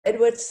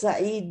Edward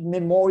Said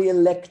Memorial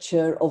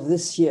Lecture of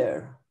this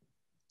year.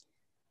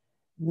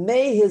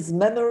 May his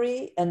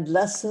memory and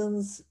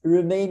lessons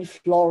remain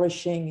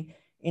flourishing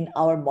in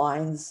our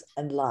minds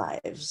and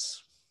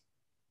lives.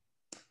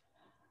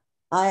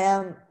 I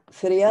am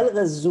Ferial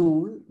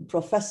Ghazzoul,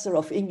 Professor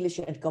of English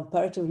and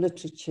Comparative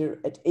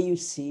Literature at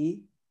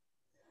AUC.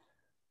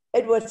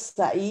 Edward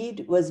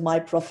Said was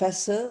my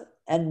professor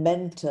and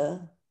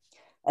mentor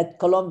at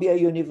Columbia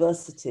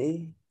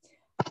University,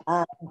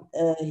 and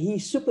he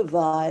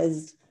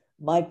supervised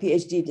my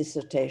PhD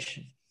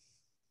dissertation.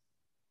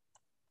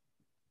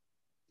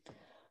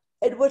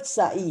 Edward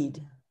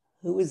Said,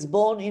 who was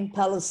born in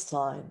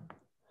Palestine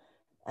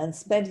and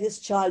spent his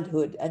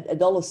childhood and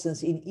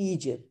adolescence in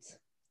Egypt,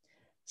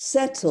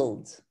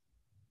 settled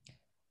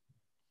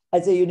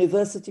as a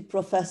university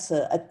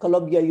professor at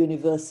Columbia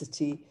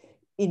University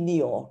in New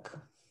York.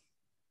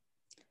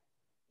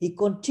 He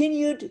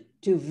continued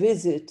to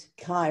visit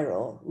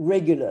Cairo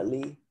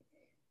regularly,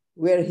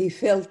 where he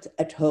felt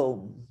at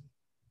home.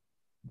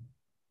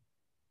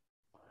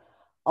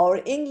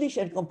 Our English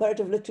and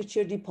Comparative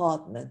Literature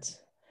department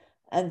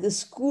and the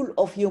School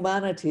of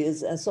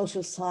Humanities and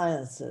Social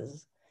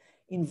Sciences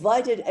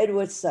invited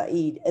Edward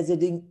Said as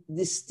a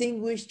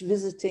distinguished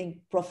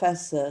visiting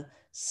professor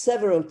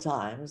several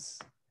times,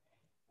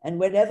 and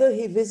whenever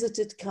he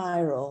visited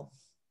Cairo,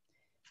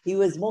 he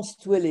was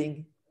most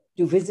willing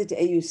to visit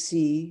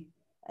AUC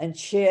and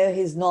share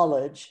his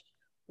knowledge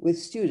with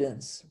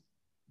students.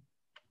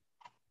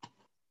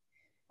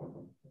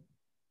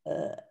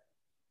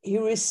 He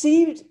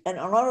received an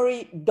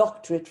honorary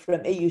doctorate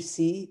from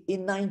AUC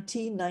in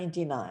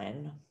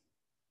 1999.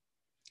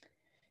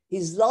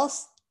 His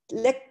last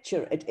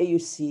lecture at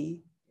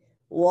AUC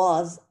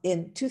was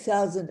in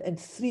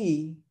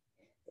 2003,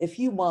 a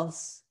few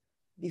months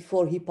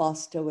before he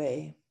passed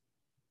away.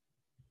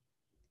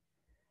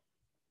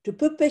 To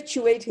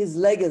perpetuate his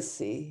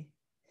legacy,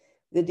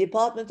 the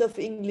Department of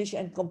English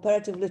and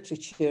Comparative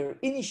Literature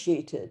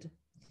initiated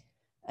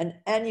an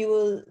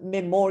annual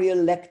memorial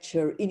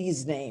lecture in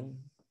his name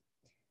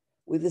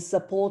with the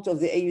support of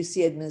the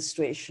AUC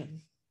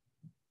administration.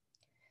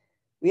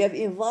 We have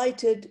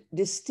invited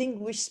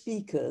distinguished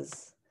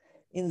speakers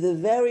in the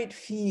varied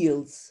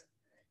fields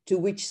to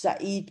which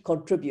Said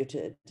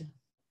contributed: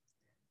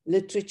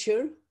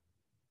 literature,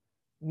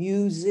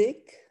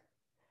 music,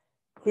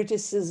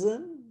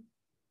 criticism,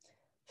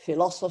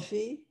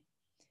 philosophy,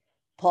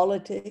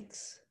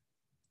 politics,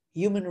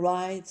 human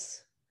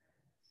rights,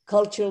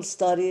 cultural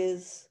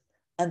studies,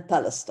 and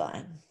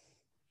Palestine.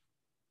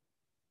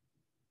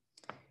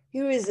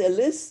 Here is a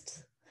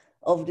list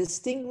of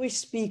distinguished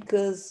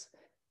speakers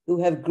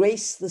who have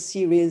graced the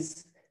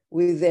series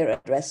with their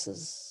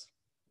addresses: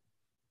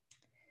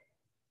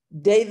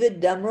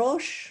 David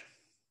Damrosch,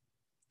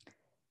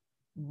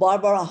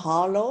 Barbara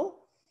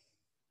Harlow,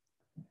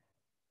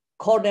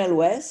 Cornel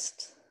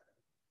West,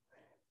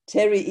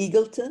 Terry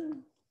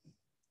Eagleton,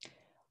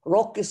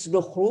 Roques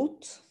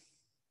Lochroot,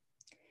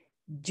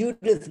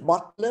 Judith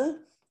Butler,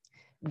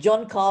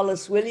 John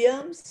Carlos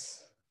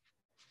Williams,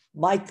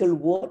 Michael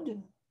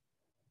Wood,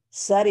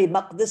 Sari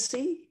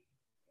Maqdisi,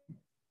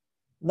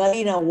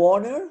 Marina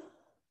Warner,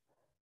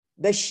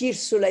 Bashir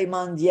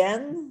Suleiman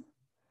Dian,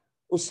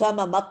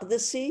 Usama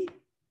Maqdisi,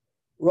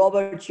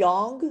 Robert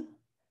Young,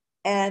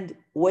 and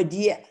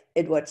Wadi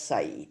Edward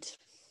Said.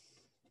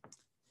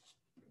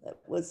 That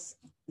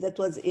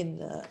was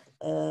in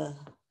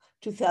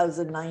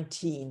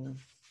 2019.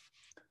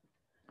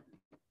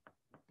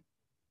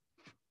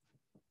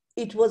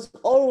 It was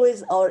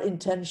always our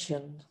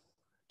intention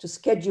to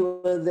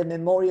schedule the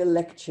memorial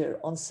lecture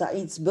on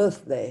Said's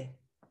birthday,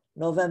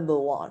 November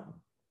 1,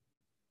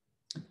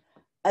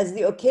 as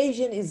the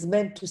occasion is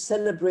meant to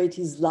celebrate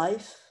his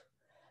life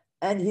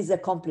and his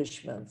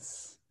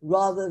accomplishments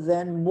rather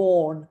than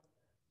mourn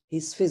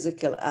his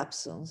physical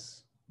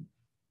absence.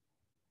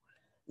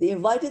 The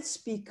invited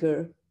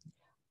speaker,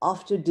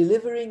 after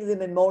delivering the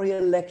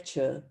memorial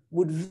lecture,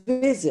 would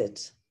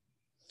visit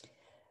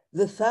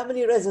the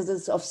family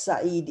residence of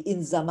Said in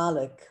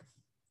Zamalek,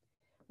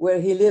 where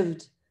he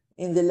lived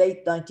in the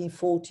late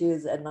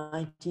 1940s and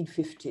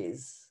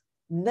 1950s,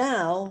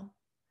 now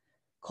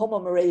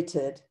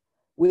commemorated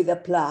with a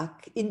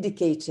plaque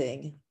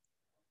indicating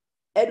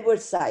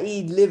Edward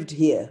Said lived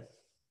here.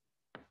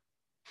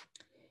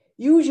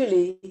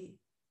 Usually,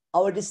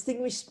 our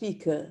distinguished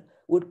speaker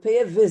would pay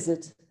a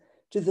visit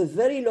to the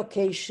very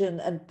location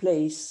and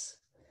place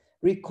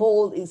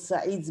recalled in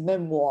Said's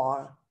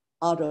memoir,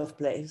 Out of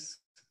Place.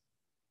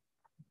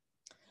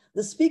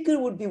 The speaker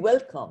would be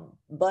welcomed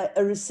by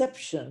a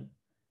reception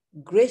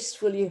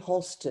gracefully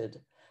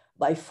hosted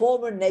by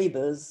former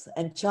neighbors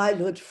and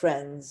childhood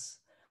friends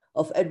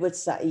of Edward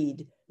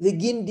Said, the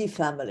Gindi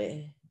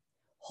family,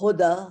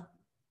 Hoda,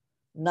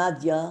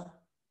 Nadia,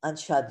 and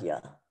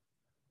Shadia,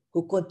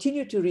 who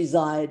continue to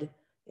reside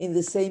in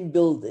the same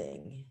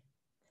building,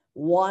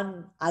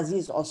 1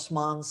 Aziz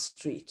Osman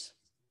Street.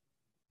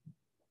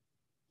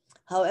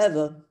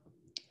 However,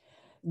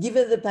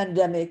 given the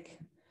pandemic,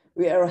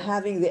 we are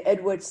having the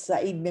Edward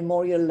Said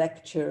Memorial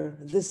Lecture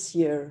this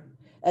year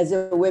as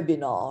a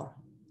webinar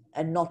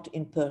and not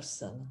in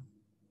person.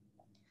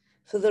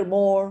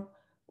 Furthermore,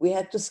 we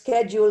had to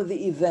schedule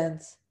the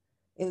event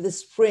in the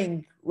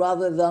spring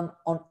rather than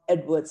on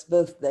Edward's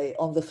birthday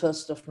on the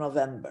 1st of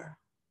November.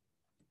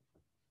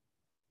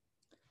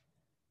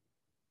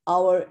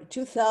 Our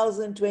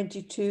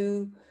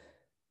 2022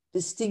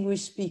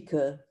 distinguished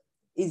speaker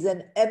is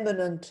an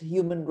eminent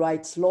human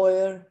rights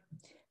lawyer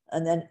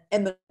and an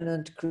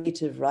eminent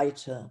creative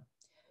writer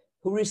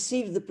who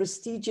received the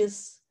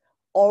prestigious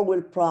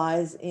Orwell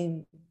Prize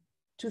in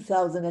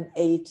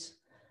 2008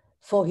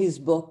 for his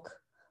book,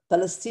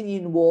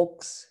 Palestinian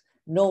Walks,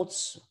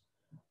 Notes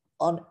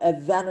on a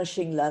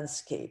Vanishing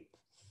Landscape.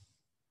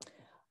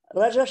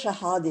 Raja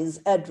Shehadeh's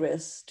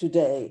address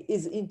today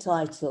is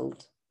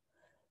entitled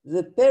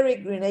The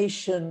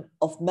Peregrination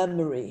of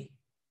Memory,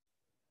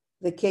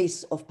 the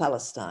Case of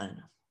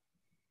Palestine.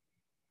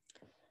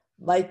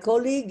 My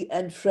colleague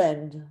and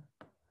friend,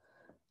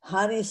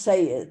 Hani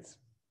Sayed,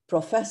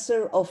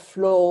 Professor of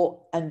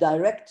Law and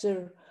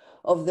Director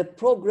of the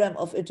Program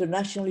of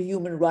International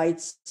Human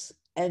Rights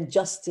and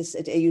Justice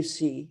at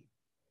AUC,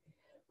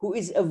 who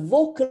is a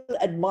vocal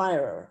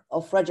admirer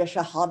of Raja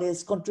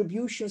Shehadeh's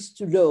contributions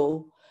to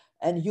law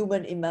and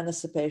human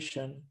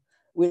emancipation,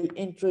 will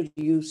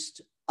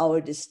introduce our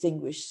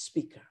distinguished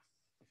speaker.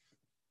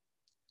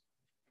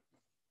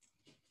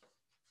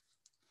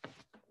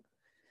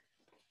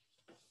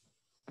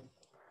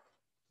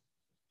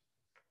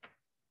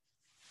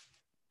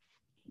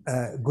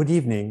 Good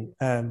evening.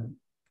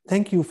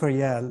 Thank you,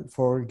 Faryal,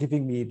 for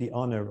giving me the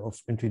honor of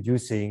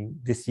introducing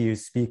this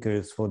year's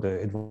speakers for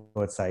the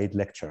Edward Said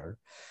Lecture.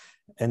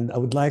 And I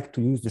would like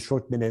to use the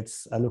short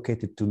minutes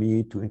allocated to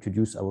me to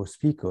introduce our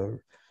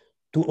speaker,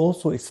 to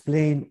also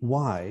explain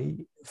why,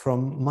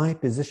 from my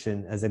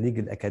position as a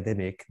legal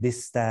academic,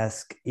 this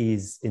task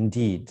is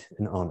indeed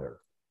an honor.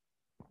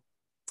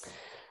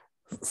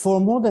 For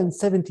more than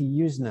 70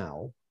 years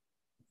now,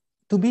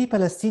 to be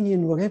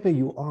Palestinian wherever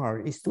you are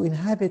is to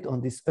inhabit on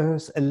this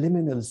earth a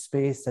liminal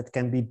space that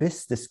can be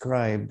best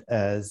described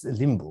as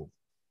limbo.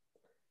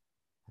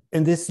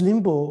 In this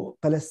limbo,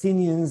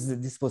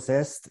 Palestinians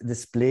dispossessed,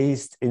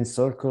 displaced,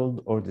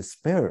 encircled, or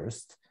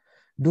dispersed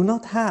do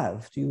not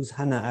have, to use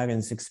Hannah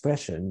Arendt's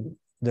expression,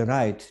 the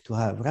right to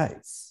have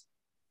rights.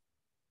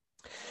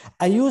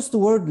 I use the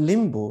word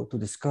limbo to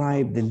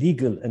describe the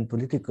legal and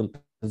political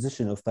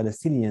position of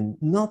Palestinians,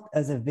 not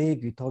as a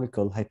vague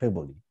rhetorical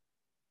hyperbole.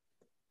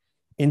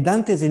 In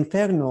Dante's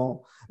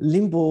Inferno,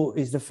 limbo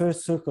is the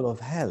first circle of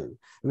hell,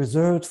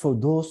 reserved for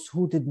those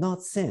who did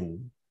not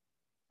sin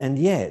and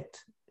yet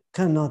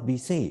cannot be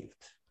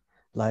saved,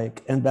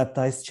 like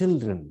unbaptized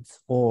children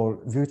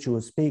or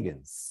virtuous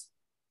pagans.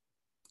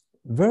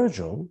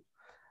 Virgil,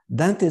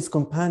 Dante's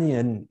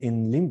companion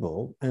in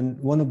limbo and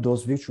one of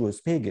those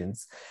virtuous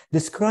pagans,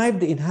 described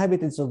the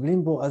inhabitants of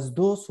limbo as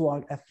those who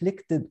are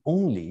afflicted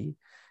only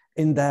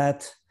in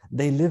that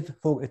they live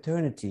for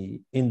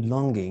eternity in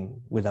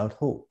longing without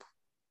hope.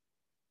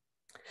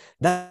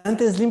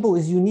 Dante's limbo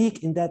is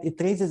unique in that it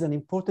raises an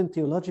important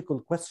theological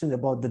question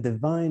about the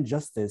divine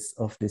justice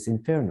of this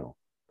inferno.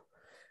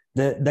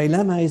 The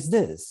dilemma is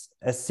this: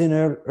 a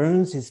sinner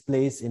earns his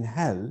place in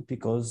hell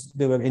because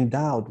they were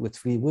endowed with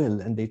free will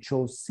and they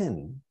chose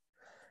sin.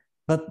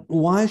 But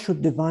why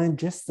should divine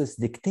justice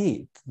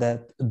dictate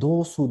that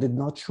those who did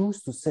not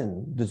choose to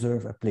sin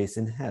deserve a place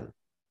in hell?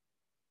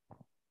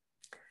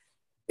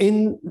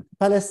 In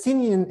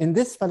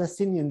this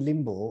Palestinian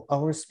limbo,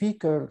 our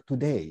speaker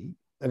today,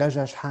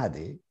 Raja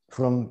Shehadeh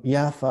from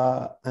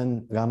Jaffa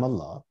and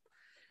Ramallah,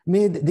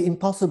 made the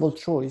impossible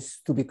choice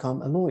to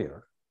become a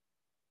lawyer.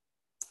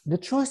 The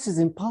choice is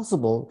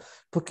impossible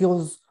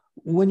because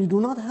when you do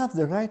not have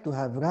the right to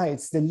have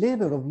rights, the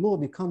labor of law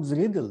becomes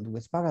riddled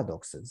with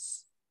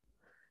paradoxes.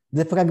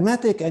 The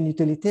pragmatic and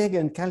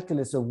utilitarian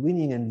calculus of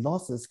winning and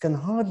losses can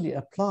hardly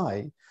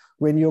apply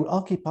when your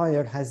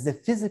occupier has the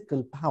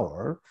physical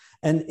power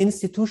and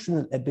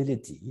institutional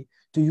ability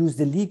to use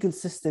the legal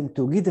system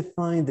to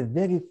redefine the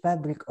very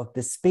fabric of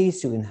the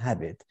space you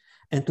inhabit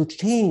and to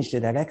change the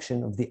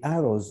direction of the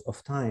arrows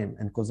of time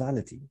and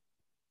causality.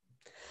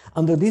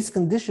 Under these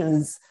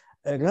conditions,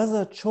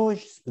 Raja's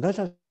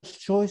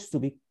choice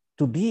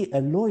to be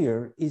a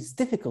lawyer is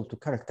difficult to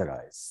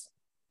characterize.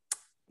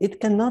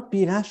 It cannot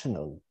be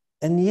rational,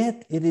 and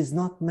yet it is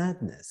not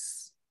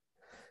madness.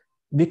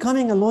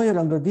 Becoming a lawyer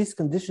under these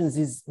conditions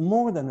is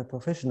more than a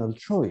professional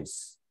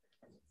choice.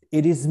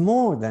 It is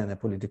more than a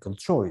political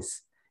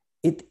choice.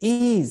 It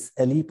is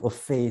a leap of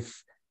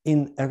faith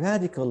in a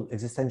radical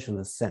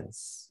existentialist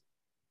sense.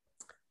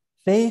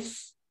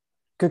 Faith,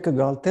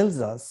 Kierkegaard tells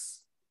us,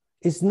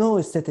 is no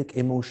aesthetic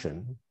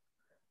emotion,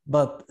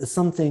 but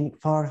something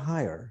far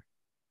higher.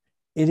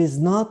 It is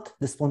not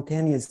the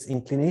spontaneous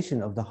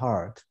inclination of the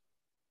heart,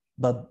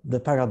 but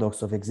the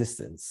paradox of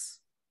existence.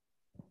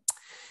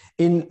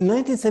 In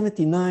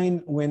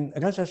 1979, when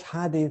Raja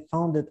Shehadeh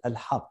founded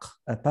Al-Haq,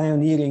 a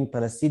pioneering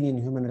Palestinian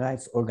human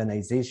rights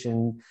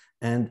organization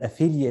and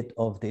affiliate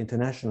of the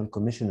International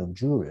Commission of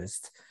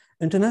Jurists,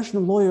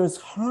 international lawyers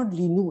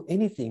hardly knew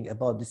anything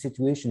about the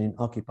situation in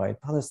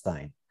occupied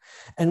Palestine.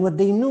 And what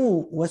they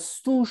knew was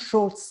too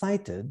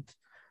short-sighted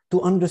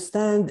to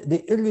understand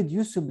the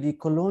irreducibly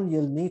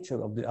colonial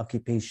nature of the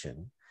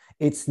occupation,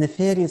 its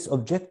nefarious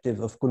objective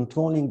of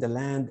controlling the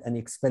land and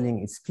expelling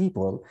its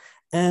people,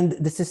 and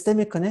the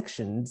systemic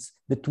connections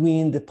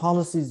between the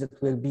policies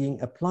that were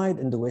being applied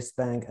in the West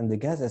Bank and the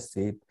Gaza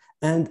Strip,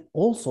 and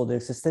also their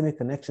systemic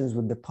connections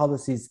with the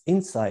policies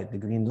inside the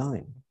Green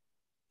Line.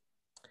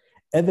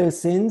 Ever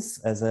since,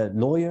 as a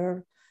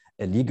lawyer,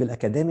 a legal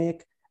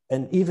academic,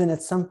 and even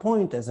at some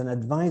point as an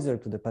advisor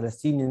to the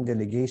Palestinian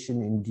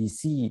delegation in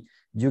DC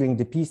during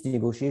the peace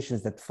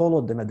negotiations that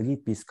followed the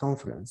Madrid Peace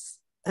Conference,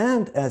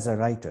 and as a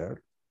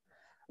writer,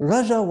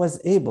 Raja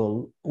was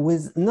able,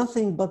 with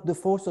nothing but the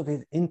force of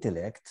his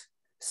intellect,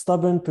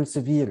 stubborn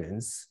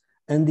perseverance,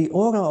 and the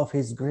aura of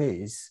his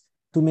grace,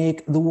 to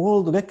make the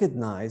world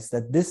recognize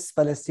that this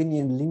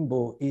Palestinian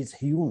limbo is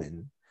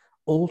human,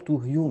 all too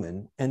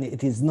human, and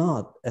it is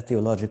not a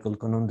theological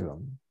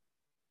conundrum.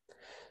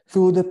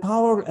 Through the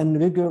power and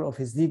rigor of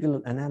his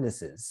legal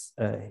analysis,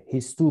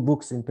 his two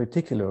books in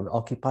particular,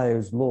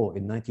 Occupier's Law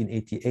in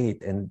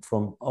 1988 and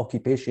From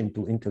Occupation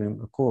to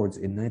Interim Accords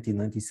in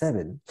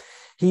 1997,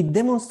 he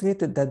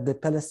demonstrated that the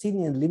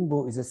Palestinian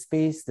limbo is a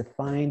space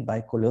defined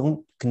by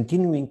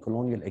continuing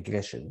colonial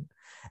aggression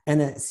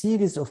and a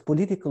series of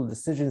political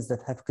decisions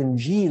that have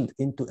congealed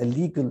into a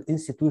legal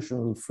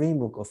institutional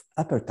framework of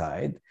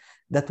apartheid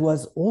that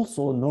was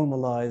also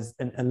normalized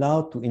and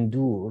allowed to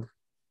endure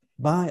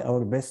by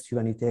our best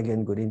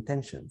humanitarian good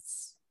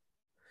intentions.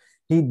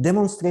 He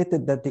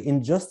demonstrated that the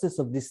injustice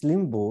of this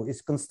limbo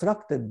is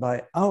constructed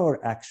by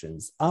our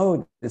actions,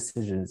 our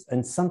decisions,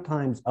 and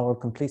sometimes our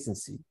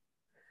complacency.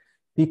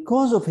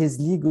 Because of his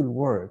legal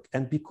work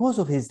and because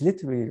of his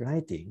literary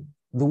writing,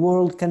 the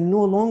world can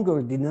no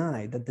longer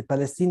deny that the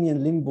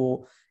Palestinian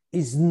limbo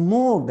is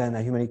more than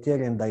a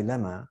humanitarian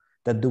dilemma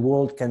that the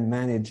world can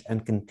manage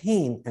and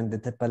contain and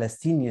that the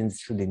Palestinians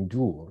should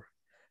endure.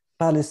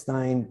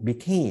 Palestine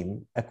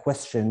became a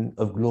question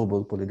of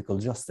global political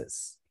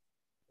justice.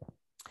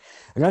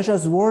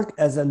 Raja's work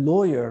as a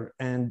lawyer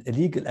and a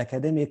legal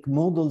academic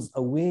models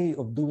a way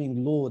of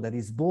doing law that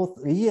is both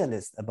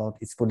realist about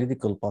its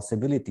political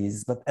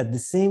possibilities, but at the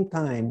same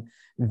time,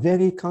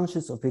 very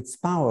conscious of its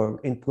power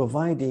in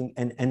providing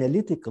an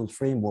analytical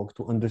framework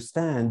to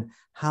understand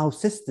how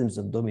systems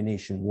of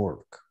domination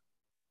work.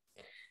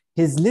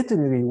 His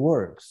literary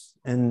works,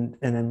 and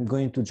I'm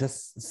going to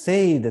just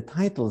say the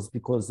titles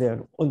because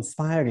they're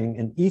inspiring,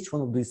 and each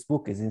one of these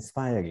books is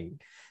inspiring.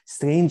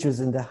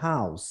 Strangers in the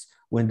House,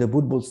 When the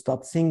Bulbul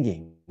Stopped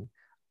Singing,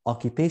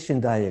 Occupation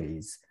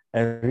Diaries,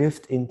 A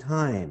Rift in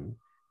Time,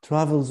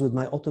 Travels with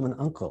My Ottoman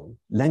Uncle,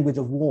 Language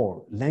of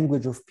War,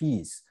 Language of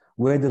Peace,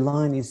 Where the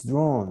Line is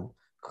Drawn,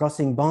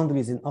 Crossing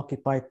Boundaries in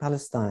Occupied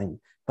Palestine,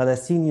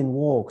 Palestinian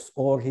Walks,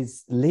 or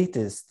his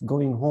latest,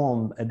 Going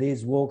Home, A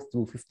Day's Walk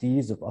Through 50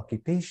 Years of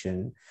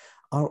Occupation,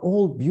 are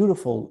all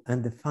beautiful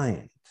and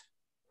defiant.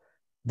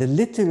 The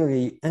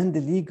literary and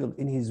the legal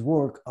in his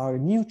work are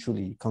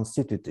mutually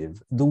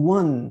constitutive. The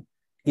one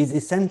is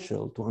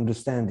essential to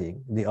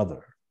understanding the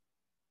other.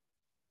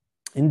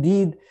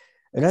 Indeed,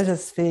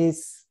 Raja's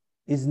face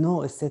is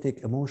no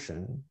aesthetic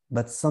emotion,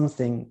 but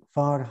something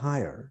far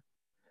higher.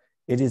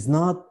 It is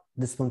not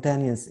the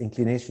spontaneous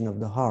inclination of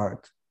the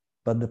heart,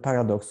 but the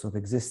paradox of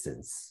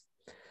existence.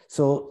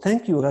 So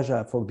thank you,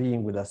 Raja, for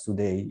being with us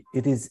today.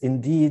 It is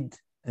indeed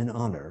an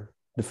honor.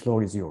 The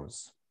floor is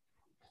yours.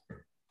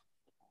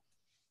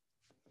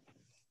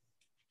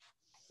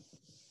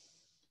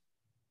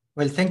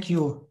 Well, thank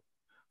you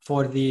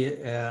for the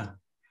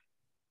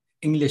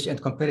English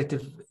and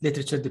Comparative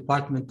Literature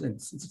Department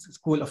and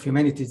School of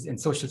Humanities and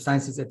Social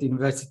Sciences at the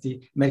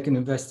American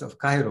University of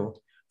Cairo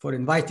for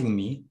inviting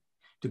me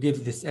to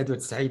give this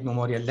Edward Said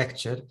Memorial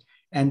Lecture.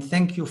 And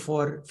thank you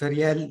for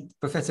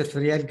Professor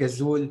Ferial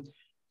Gazoul,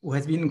 who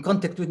has been in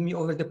contact with me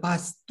over the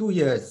past 2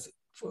 years,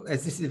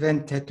 as this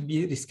event had to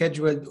be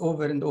rescheduled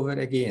over and over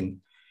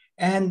again.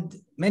 And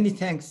many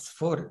thanks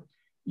for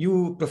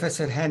you,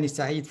 Professor Hani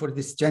Said, for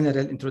this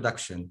general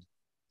introduction.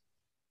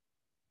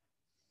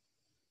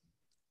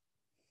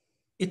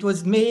 It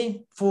was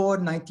May 4,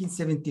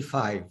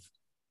 1975,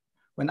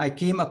 when I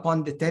came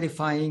upon the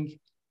terrifying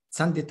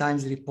Sunday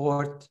Times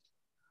report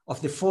of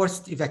the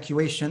forced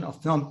evacuation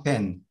of Phnom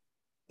Penh,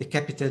 the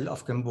capital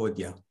of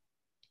Cambodia.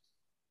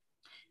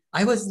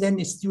 I was then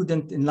a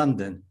student in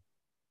London.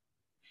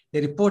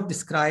 The report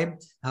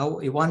described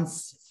how a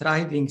once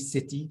thriving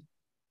city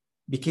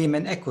became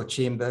an echo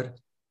chamber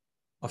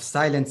of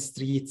silent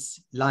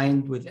streets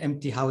lined with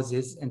empty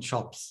houses and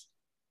shops.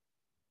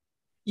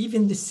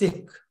 Even the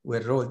sick were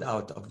rolled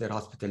out of their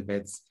hospital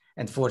beds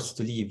and forced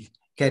to leave,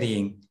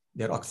 carrying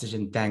their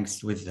oxygen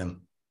tanks with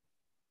them.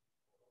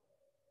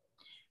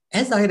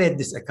 As I read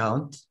this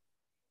account,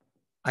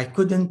 I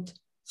couldn't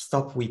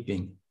stop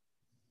weeping.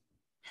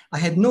 I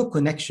had no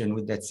connection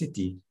with that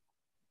city,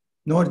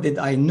 nor did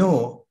I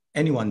know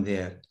anyone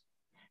there.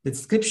 The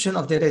description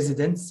of the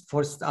residents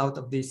forced out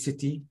of the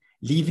city,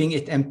 leaving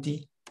it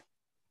empty,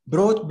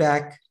 brought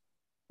back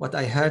what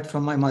I heard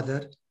from my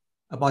mother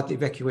about the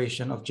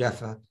evacuation of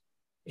Jaffa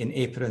in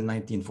April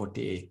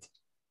 1948.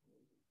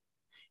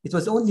 It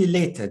was only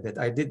later that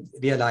I did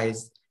realize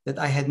that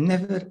I had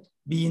never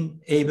been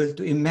able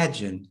to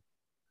imagine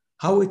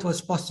how it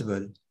was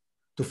possible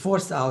to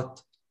force out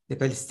the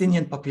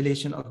Palestinian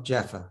population of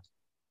Jaffa,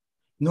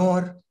 nor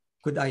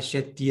could I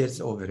shed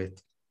tears over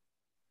it.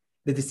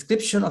 The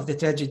description of the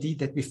tragedy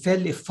that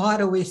befell a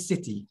faraway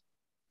city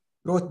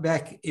brought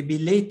back a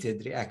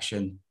belated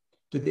reaction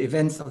to the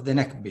events of the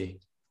Nakba,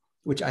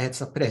 which I had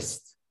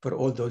suppressed for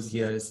all those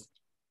years.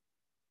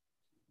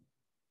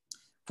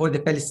 For the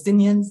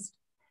Palestinians,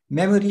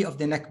 memory of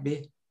the Nakba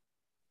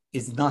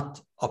is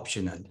not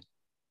optional.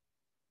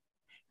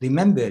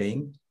 Remembering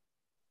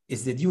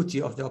is the duty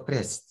of the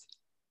oppressed,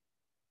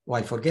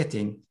 while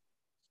forgetting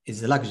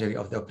is the luxury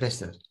of the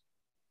oppressor.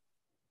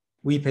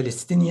 We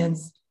Palestinians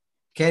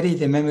carry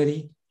the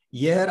memory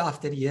year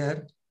after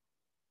year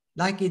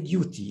like a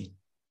duty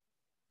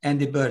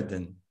and a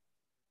burden,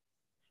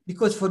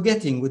 because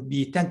forgetting would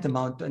be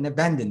tantamount to an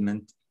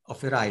abandonment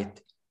of a right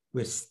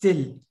we're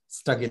still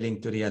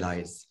struggling to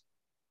realize.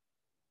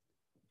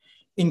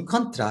 In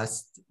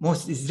contrast,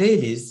 most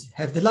Israelis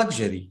have the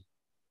luxury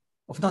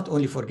of not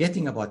only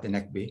forgetting about the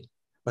Nakba,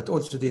 but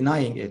also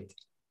denying it,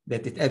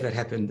 that it ever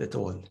happened at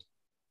all.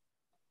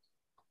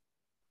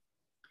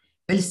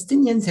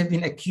 Palestinians have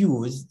been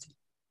accused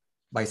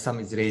by some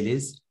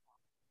Israelis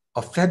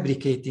of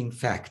fabricating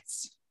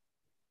facts.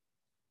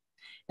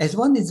 As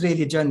one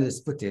Israeli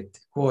journalist put it,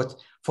 quote,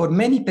 "For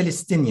many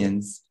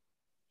Palestinians,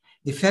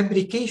 the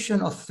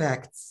fabrication of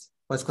facts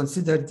was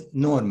considered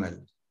normal.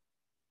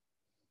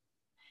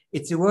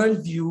 It's a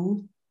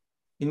worldview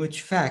in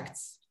which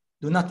facts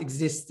do not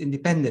exist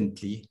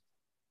independently,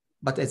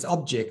 but as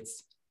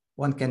objects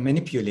one can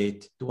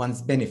manipulate to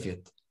one's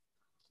benefit,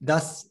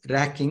 thus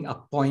racking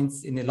up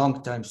points in a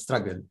long-term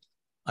struggle,"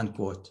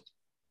 unquote.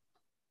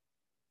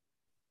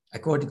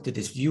 According to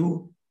this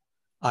view,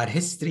 our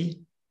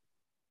history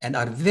and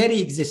our very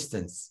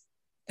existence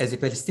as a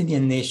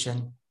Palestinian nation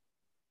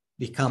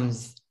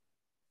becomes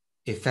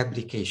a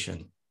fabrication.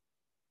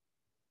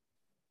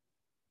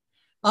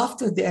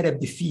 After the Arab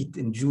defeat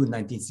in June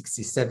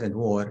 1967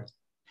 war,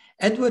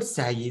 Edward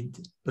Said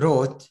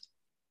wrote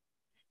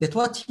that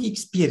what he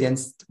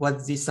experienced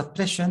was the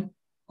suppression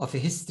of a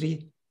history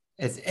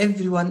as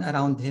everyone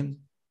around him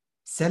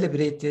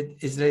celebrated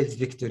Israel's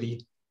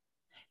victory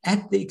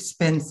at the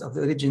expense of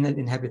the original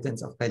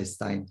inhabitants of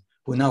Palestine,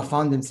 who now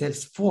found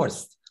themselves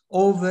forced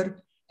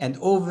over and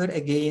over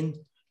again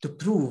to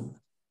prove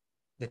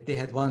that they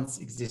had once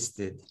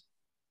existed,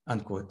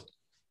 unquote.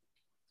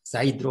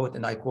 Said wrote,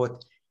 and I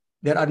quote,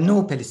 "There are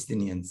no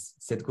Palestinians,"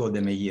 said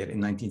Golda Meir in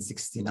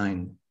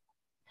 1969.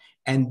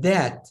 And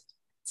that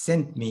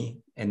sent me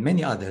and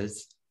many others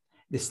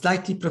the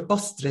slightly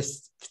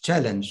preposterous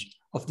challenge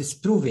of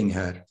disproving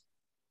her,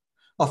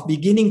 of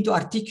beginning to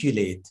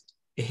articulate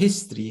a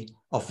history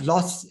of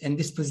loss and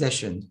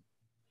dispossession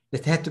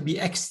that had to be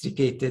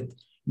extricated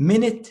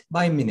minute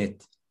by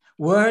minute,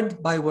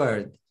 word by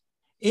word,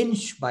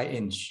 inch by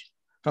inch,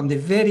 from the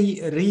very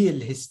real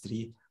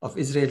history of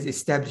Israel's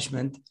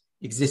establishment,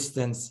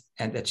 existence,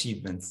 and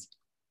achievements.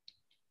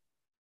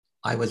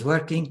 I was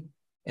working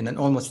in an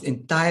almost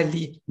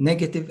entirely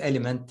negative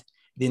element,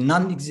 the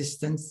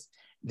non-existence,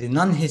 the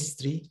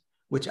non-history,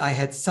 which I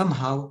had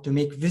somehow to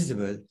make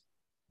visible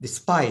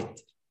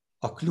despite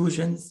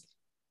occlusions,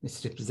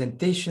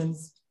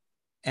 misrepresentations,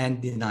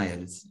 and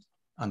denials,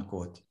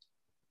 unquote.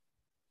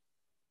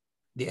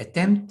 The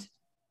attempt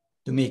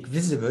to make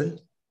visible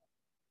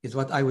is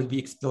what I will be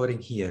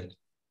exploring here.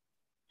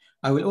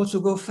 I will also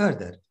go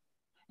further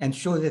and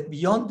show that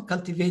beyond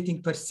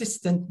cultivating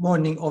persistent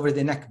mourning over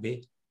the Nakba,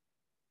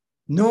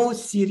 no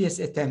serious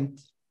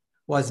attempt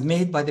was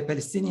made by the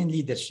Palestinian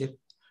leadership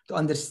to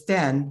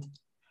understand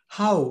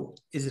how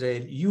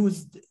Israel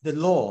used the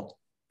law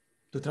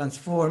to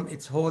transform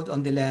its hold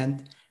on the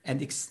land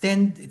and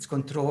extend its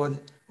control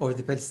over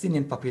the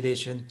Palestinian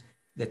population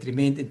that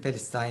remained in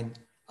Palestine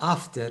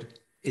after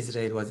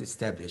Israel was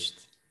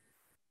established.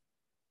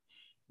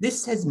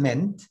 This has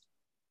meant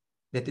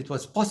that it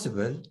was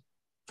possible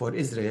for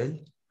Israel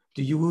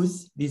to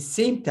use these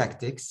same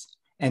tactics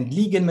and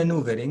legal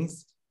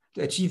maneuverings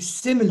to achieve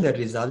similar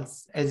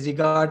results as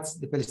regards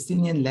the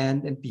Palestinian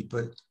land and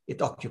people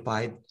it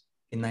occupied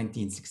in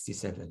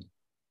 1967.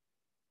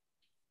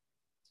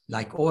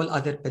 Like all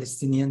other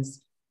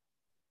Palestinians,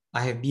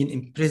 I have been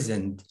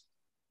imprisoned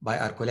by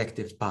our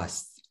collective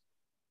past.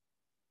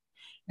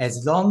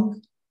 As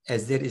long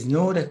as there is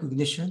no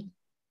recognition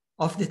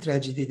of the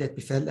tragedy that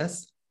befell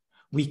us,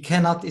 we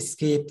cannot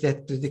escape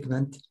that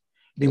predicament.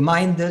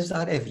 Reminders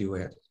are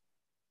everywhere.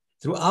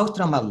 Throughout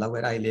Ramallah,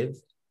 where I live,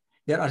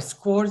 there are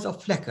scores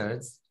of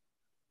placards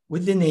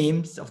with the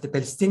names of the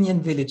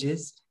Palestinian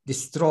villages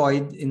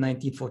destroyed in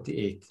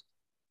 1948.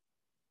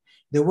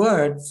 The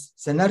words,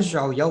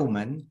 "Sanarja'u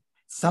yawman,"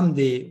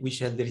 someday we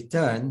shall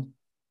return,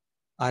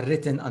 are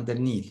written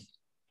underneath.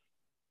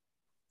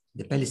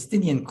 The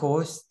Palestinian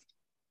coast,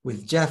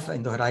 with Jaffa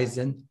in the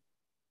horizon,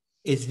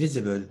 is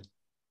visible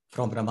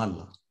from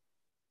Ramallah.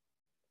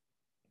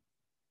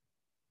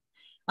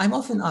 I'm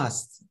often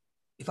asked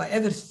if I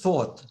ever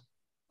thought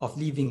of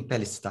leaving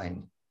Palestine.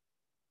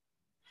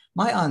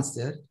 My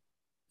answer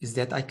is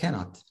that I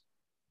cannot,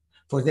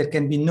 for there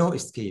can be no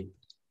escape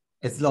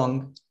as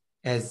long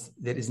as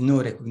there is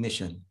no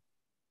recognition.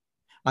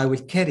 I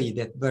will carry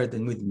that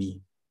burden with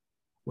me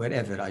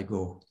wherever I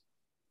go.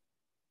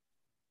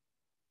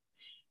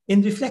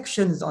 In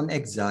Reflections on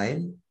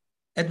Exile,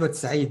 Edward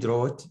Said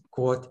wrote,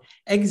 quote,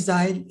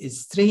 "Exile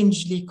is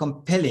strangely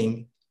compelling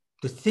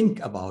to think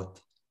about,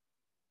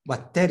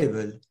 but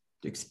terrible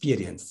to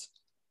experience.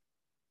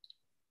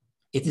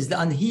 It is the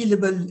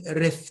unhealable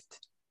rift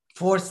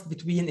forced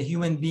between a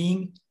human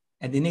being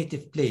and a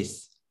native place,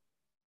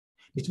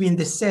 between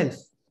the self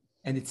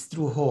and its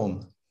true home.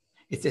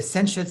 Its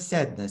essential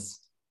sadness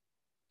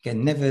can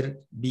never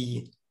be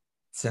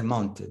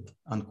surmounted,"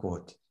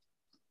 unquote.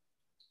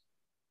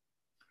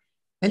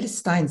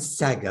 Palestine's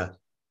saga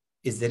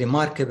is the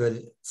remarkable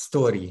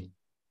story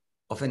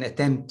of an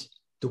attempt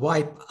to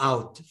wipe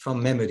out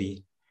from memory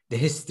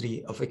the history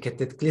of a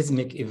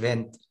cataclysmic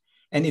event,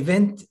 an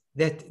event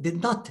that did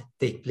not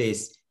take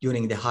place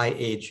during the high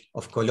age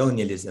of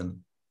colonialism,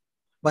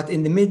 but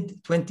in the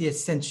mid-20th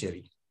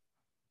century.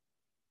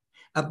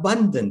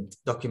 Abundant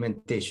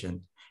documentation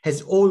has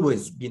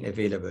always been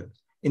available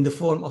in the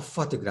form of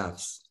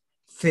photographs,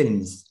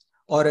 films,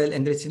 oral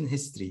and written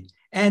history,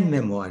 and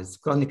memoirs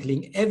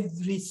chronicling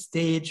every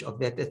stage of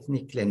that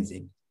ethnic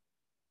cleansing.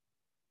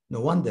 No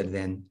wonder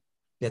then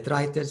that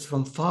writers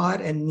from far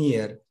and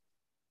near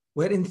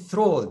were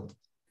enthralled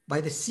by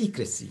the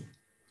secrecy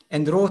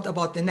and wrote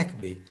about the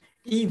Nakba,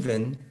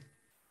 even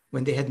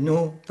when they had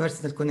no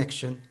personal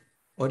connection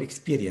or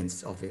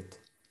experience of it.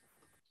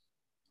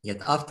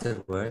 Yet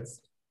afterwards,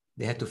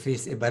 they had to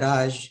face a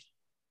barrage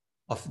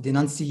of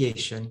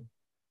denunciation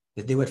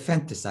that they were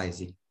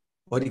fantasizing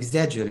or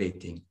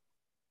exaggerating,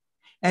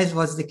 as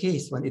was the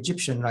case when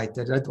Egyptian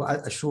writer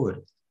Radwa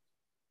Ashur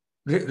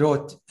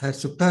wrote her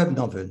superb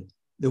novel,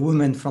 The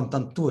Woman from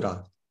Tantura,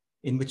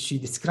 in which she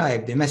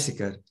described the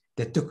massacre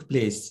that took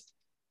place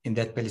in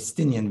that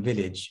Palestinian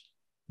village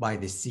by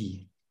the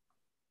sea.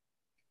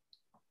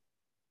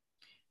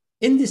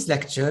 In this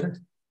lecture,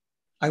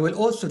 I will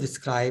also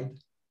describe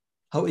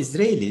how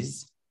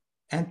Israelis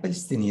and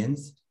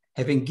Palestinians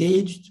have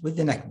engaged with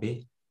the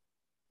Nakba,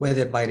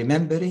 whether by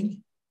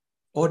remembering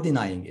or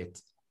denying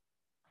it.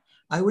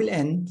 I will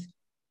end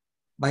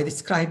by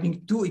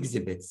describing two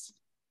exhibits,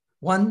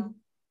 one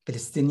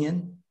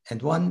Palestinian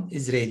and one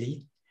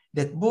Israeli,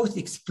 that both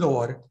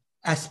explore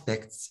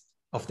aspects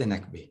of the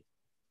Nakba.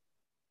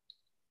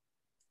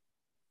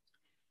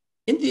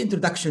 In the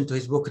introduction to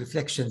his book,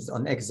 Reflections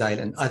on Exile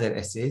and Other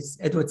Essays,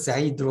 Edward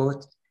Said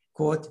wrote,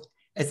 quote,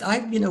 "As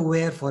I've been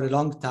aware for a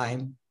long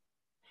time,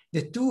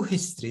 the two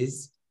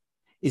histories,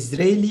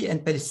 Israeli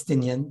and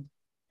Palestinian,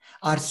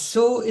 are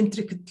so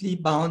intricately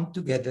bound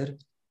together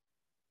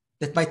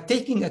that by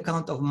taking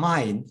account of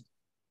mine,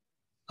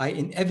 I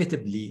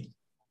inevitably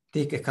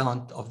take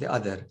account of the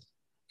other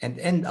and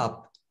end up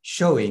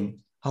showing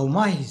how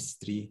my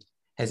history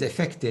has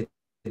affected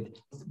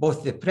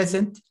both the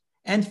present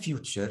and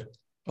future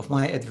of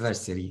my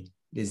adversary,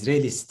 the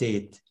Israeli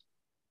state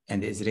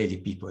and the Israeli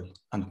people,"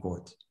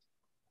 unquote.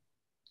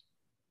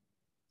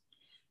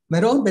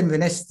 Meron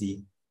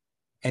Ben-Venesti,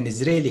 an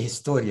Israeli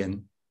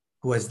historian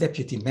who was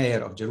deputy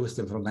mayor of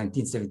Jerusalem from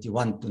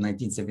 1971 to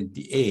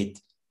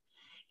 1978,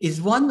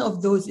 is one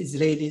of those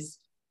Israelis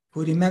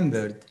who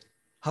remembered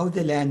how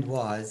the land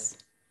was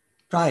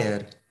prior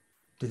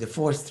to the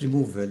forced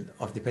removal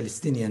of the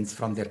Palestinians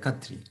from their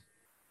country.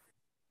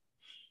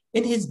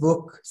 In his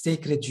book,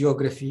 Sacred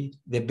Geography,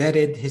 The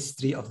Buried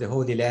History of the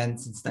Holy Land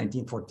since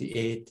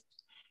 1948,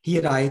 he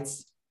writes,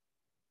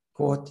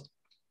 quote,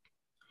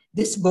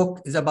 "This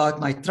book is about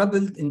my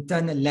troubled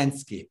internal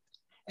landscape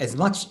as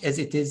much as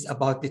it is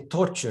about the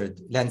tortured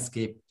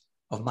landscape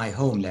of my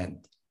homeland.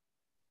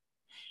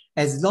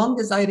 As long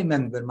as I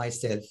remember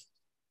myself,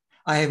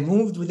 I have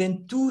moved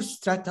within two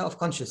strata of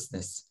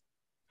consciousness,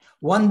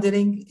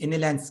 wandering in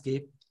a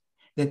landscape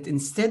that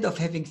instead of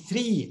having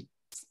three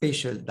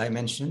spatial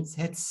dimensions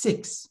had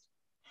six,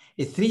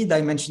 a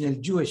three-dimensional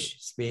Jewish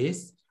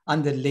space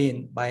underlain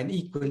by an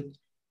equal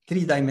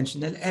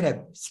three-dimensional Arab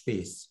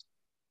space."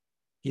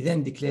 He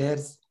then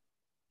declares,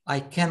 "I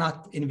cannot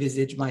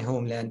envisage my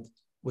homeland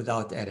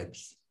without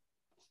Arabs."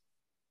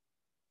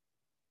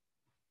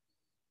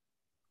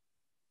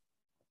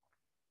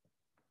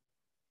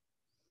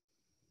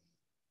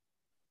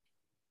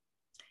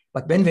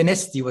 But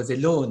Ben-Venesti was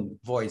a lone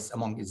voice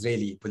among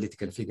Israeli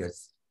political figures.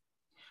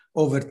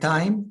 Over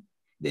time,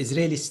 the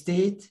Israeli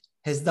state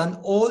has done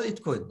all it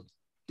could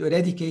to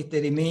eradicate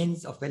the remains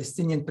of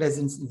Palestinian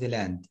presence in the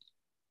land.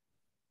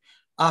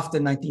 After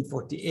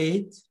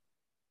 1948,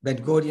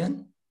 Ben-Gurion,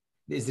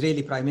 the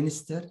Israeli prime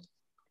minister,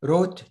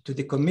 wrote to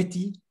the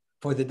Committee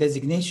for the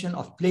Designation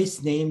of Place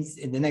Names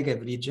in the Negev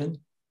region,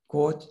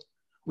 quote,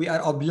 "We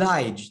are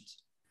obliged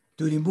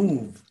to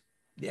remove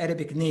the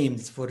Arabic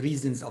names for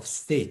reasons of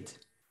state.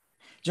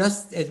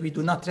 Just as we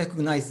do not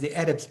recognize the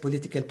Arabs'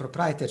 political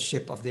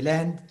proprietorship of the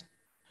land,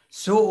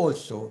 so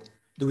also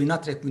do we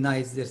not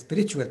recognize their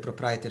spiritual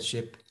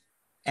proprietorship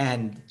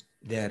and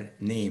their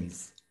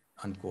names,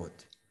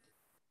 unquote.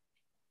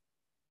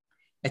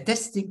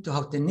 Attesting to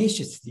how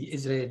tenaciously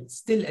Israel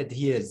still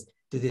adheres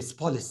to this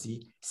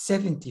policy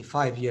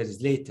 75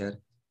 years later,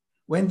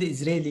 when the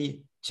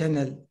Israeli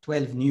Channel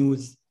 12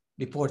 News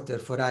reporter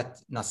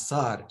Furat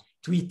Nassar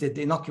tweeted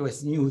the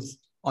innocuous news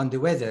on the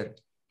weather,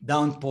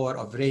 downpour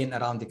of rain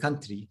around the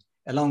country,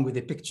 along with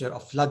a picture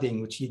of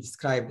flooding, which he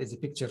described as a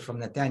picture from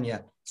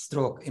Netanya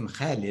 /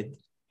 Khalid,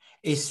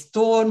 a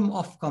storm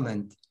of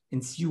comment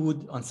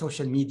ensued on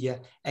social media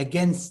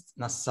against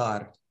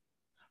Nassar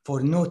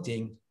for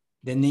noting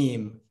the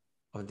name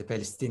of the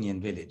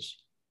Palestinian village.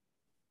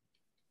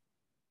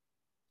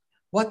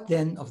 What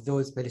then of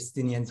those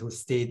Palestinians who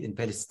stayed in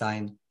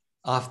Palestine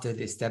after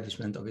the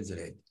establishment of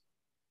Israel?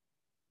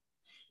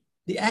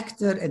 The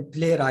actor and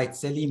playwright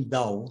Salim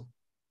Daw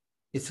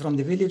is from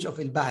the village of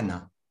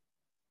El-Ba'na.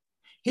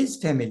 His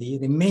family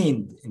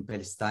remained in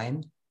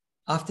Palestine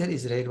after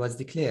Israel was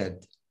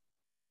declared.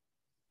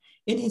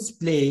 In his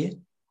play,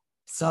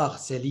 Sagh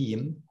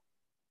Salim,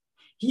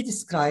 he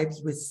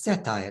describes with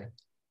satire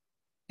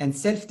and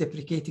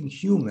self-deprecating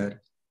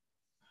humor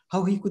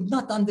how he could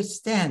not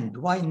understand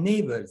why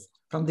neighbors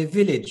from the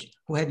village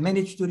who had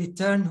managed to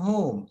return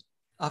home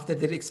after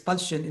their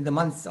expulsion in the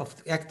months of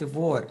active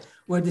war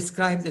were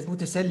described as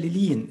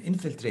mutasallilin,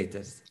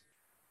 infiltrators.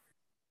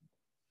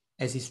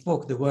 As he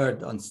spoke the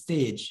word on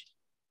stage,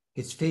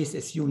 his face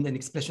assumed an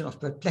expression of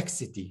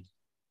perplexity,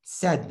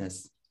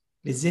 sadness,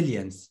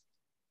 resilience,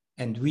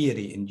 and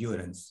weary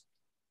endurance.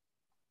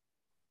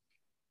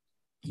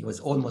 He was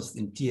almost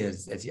in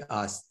tears as he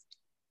asked,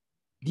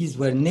 these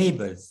were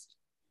neighbors,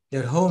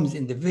 their homes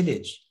in the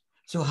village.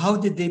 So how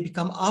did they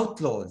become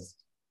outlaws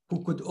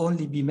who could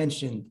only be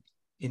mentioned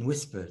in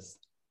whispers?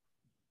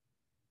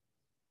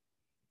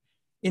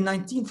 In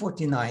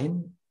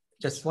 1949,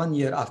 just 1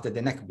 year after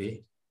the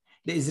Nakba,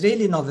 the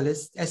Israeli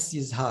novelist S.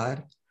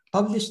 Yizhar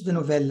published the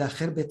novella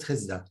Khirbet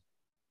Khizza.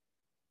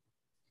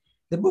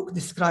 The book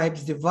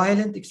describes the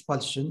violent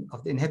expulsion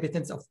of the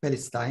inhabitants of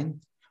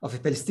Palestine, of a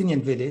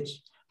Palestinian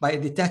village, by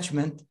a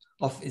detachment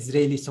of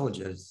Israeli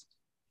soldiers.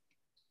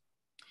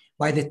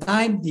 By the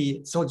time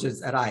the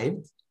soldiers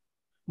arrived,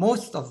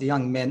 most of the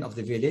young men of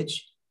the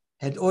village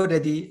had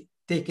already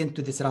taken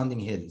to the surrounding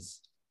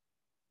hills.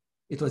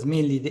 It was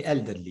mainly the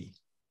elderly,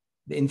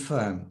 the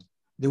infirm,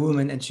 the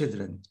women and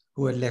children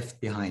who were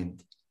left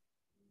behind.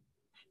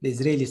 The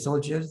Israeli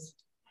soldiers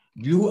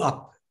blew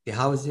up the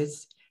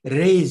houses,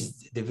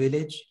 razed the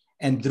village,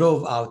 and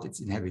drove out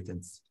its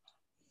inhabitants.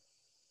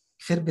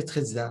 Khirbet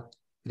Khizza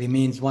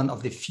remains one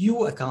of the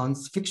few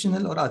accounts,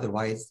 fictional or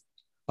otherwise,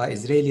 by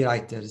Israeli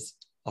writers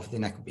of the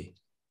Nakba.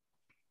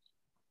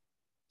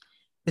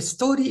 The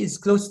story is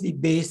closely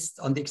based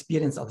on the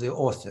experience of the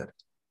author,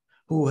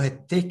 who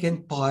had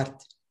taken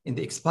part in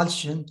the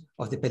expulsion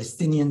of the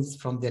Palestinians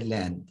from their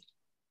land.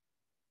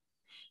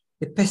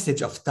 The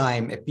passage of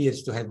time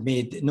appears to have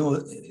made it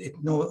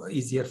no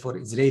easier for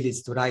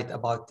Israelis to write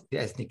about the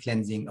ethnic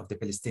cleansing of the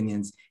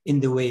Palestinians in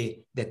the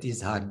way that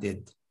Yizhar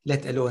did,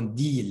 let alone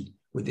deal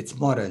with its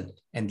moral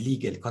and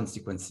legal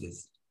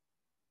consequences.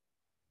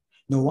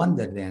 No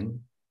wonder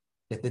then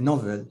that the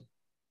novel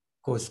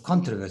caused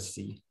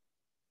controversy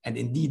and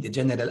indeed a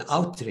general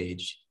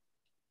outrage,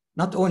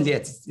 not only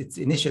at its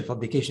initial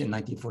publication in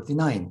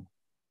 1949.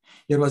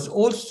 There was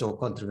also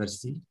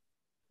controversy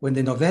when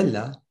the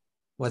novella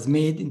was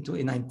made into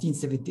a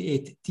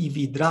 1978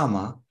 TV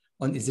drama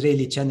on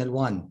Israeli Channel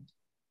 1.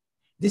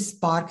 This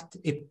sparked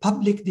a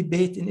public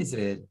debate in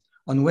Israel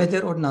on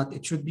whether or not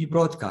it should be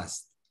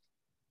broadcast.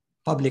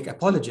 Public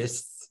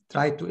apologists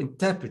tried to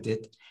interpret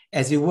it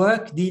as a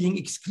work dealing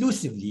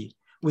exclusively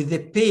with the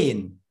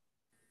pain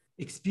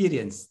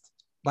experienced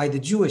by the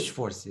Jewish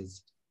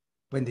forces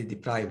when they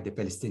deprived the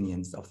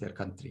Palestinians of their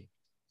country.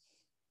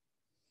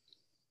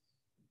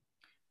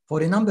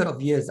 For a number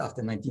of years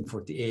after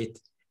 1948,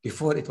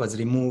 before it was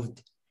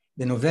removed,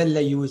 the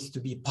novella used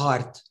to be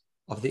part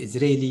of the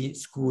Israeli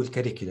school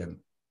curriculum.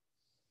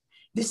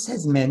 This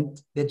has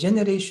meant that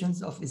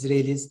generations of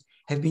Israelis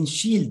have been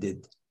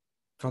shielded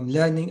from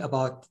learning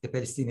about the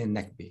Palestinian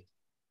Nakba.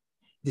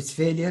 This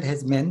failure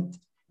has meant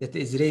that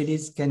the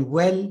Israelis can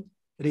well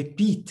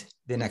repeat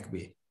the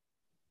Nakba.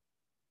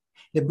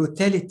 The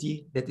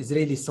brutality that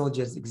Israeli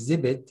soldiers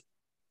exhibit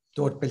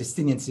toward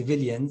Palestinian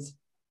civilians,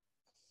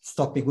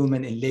 stopping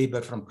women in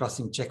labor from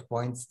crossing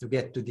checkpoints to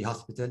get to the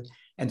hospital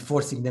and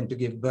forcing them to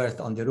give birth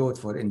on the road,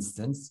 for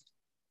instance,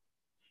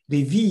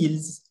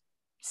 reveals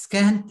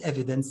scant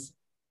evidence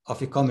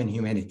of a common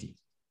humanity.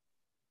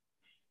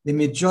 The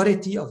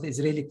majority of the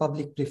Israeli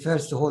public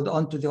prefers to hold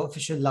on to the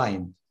official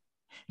line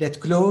that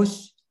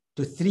close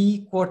to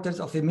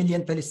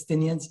 750,000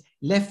 Palestinians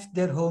left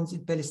their homes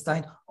in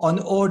Palestine on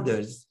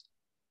orders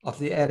of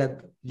the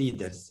Arab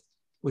leaders,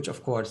 which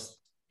of course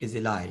is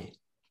a lie.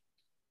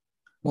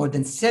 More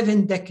than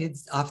 7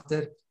 decades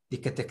after the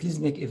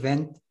cataclysmic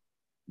event,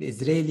 the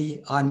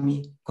Israeli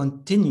army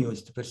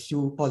continues to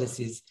pursue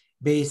policies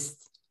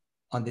based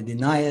on the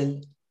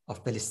denial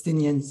of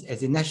Palestinians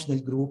as a national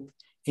group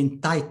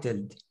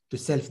entitled to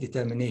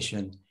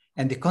self-determination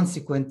and the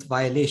consequent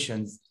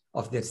violations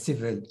of their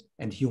civil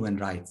and human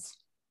rights.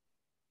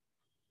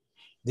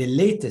 The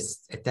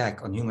latest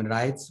attack on human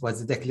rights was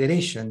the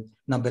declaration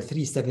number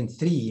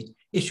 373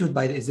 issued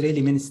by the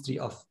Israeli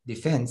Minister of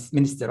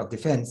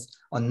Defense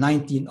on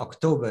 19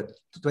 October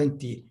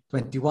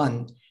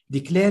 2021,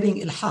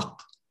 declaring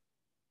Al-Haq,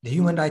 the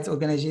human rights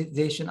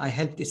organization I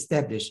helped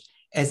establish,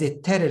 as a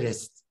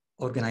terrorist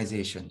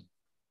organization.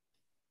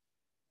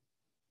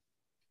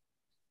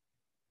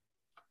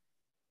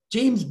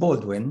 James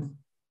Baldwin,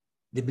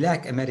 the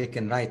Black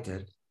American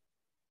writer,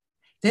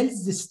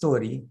 tells the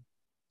story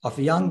of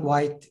a young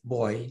white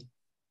boy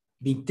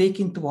being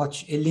taken to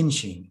watch a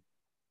lynching.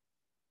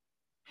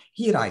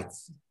 He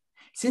writes,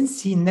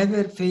 since he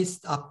never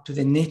faced up to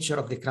the nature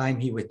of the crime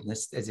he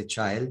witnessed as a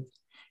child,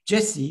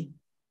 Jesse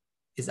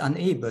is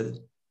unable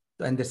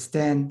to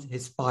understand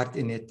his part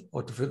in it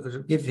or to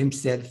forgive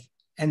himself,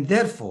 and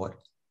therefore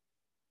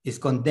is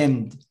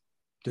condemned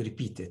to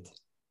repeat it.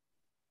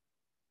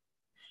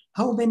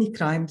 How many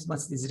crimes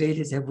must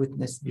Israelis have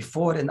witnessed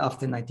before and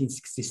after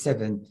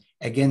 1967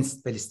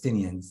 against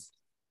Palestinians?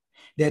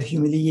 Their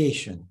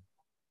humiliation,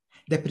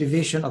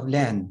 deprivation of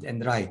land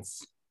and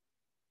rights,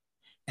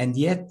 and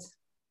yet,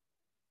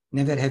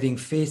 never having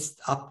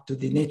faced up to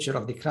the nature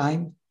of the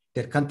crime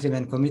their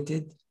countrymen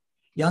committed,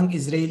 young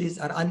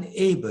Israelis are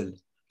unable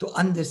to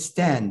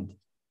understand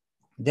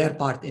their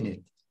part in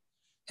it,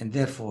 and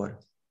therefore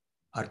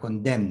are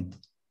condemned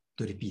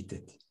to repeat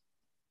it.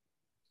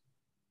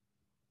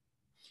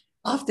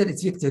 After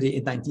its victory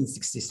in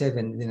 1967,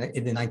 in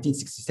the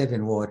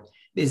 1967 war,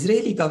 the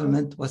Israeli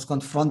government was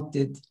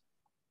confronted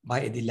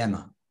by a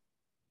dilemma: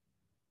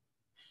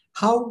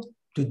 how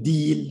to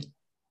deal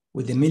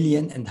with the 1.5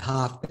 million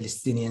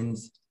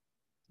Palestinians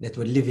that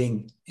were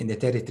living in the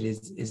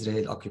territories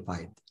Israel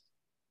occupied.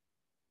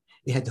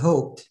 They had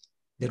hoped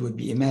there would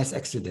be a mass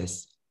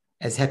exodus,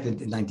 as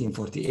happened in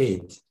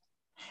 1948,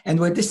 and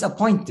were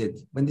disappointed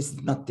when this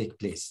did not take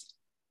place.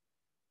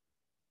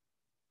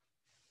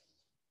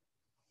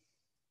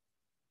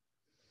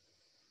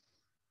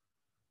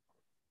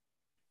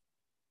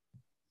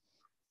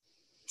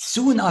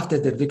 Soon after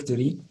their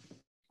victory,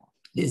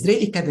 the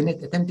Israeli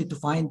cabinet attempted to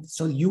find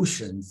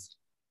solutions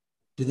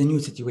to the new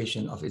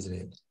situation of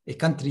Israel, a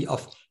country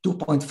of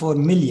 2.4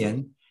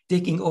 million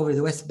taking over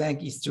the West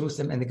Bank, East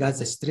Jerusalem, and the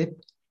Gaza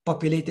Strip,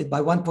 populated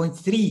by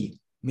 1.3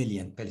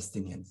 million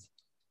Palestinians.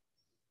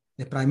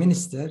 The Prime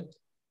Minister,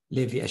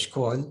 Levi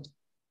Eshkol,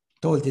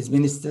 told his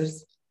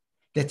ministers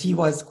that he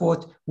was,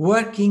 quote,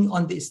 working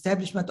on the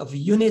establishment of a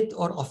unit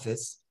or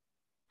office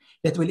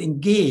that will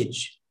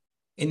engage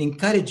in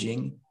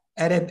encouraging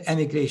Arab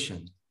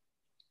emigration.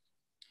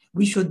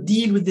 We should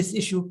deal with this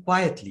issue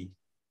quietly,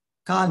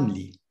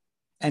 calmly,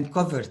 and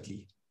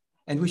covertly,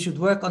 and we should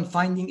work on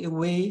finding a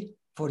way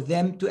for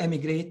them to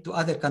emigrate to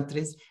other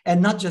countries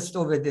and not just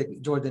over the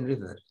Jordan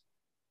River.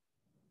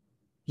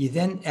 He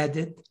then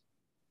added,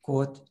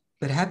 quote,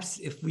 perhaps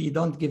if we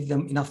don't give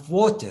them enough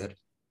water,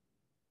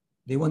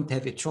 they won't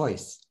have a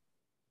choice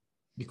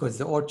because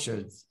the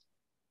orchards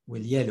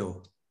will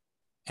yellow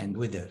and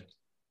wither,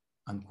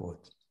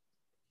 unquote.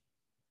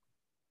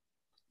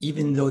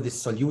 Even though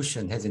this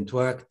solution hasn't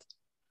worked,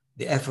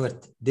 the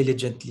effort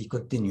diligently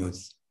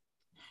continues.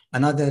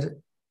 Another,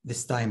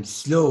 this time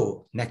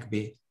slow,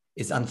 Nakba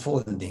is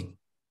unfolding.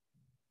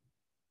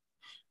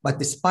 But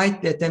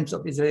despite the attempts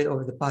of Israel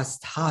over the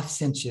past half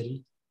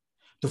century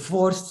to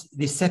force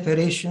the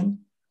separation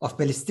of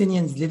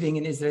Palestinians living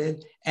in Israel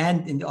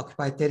and in the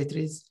occupied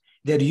territories,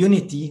 their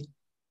unity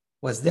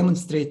was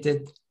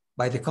demonstrated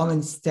by the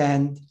common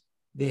stand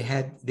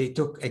they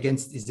took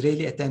against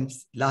Israeli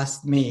attempts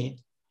last May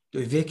to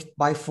evict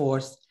by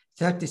force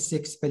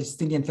 36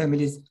 Palestinian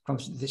families from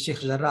the Sheikh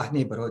Jarrah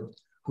neighborhood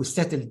who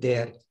settled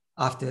there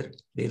after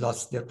they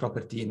lost their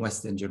property in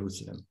Western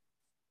Jerusalem.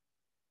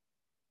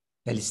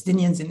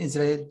 Palestinians in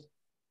Israel,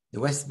 the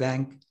West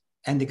Bank,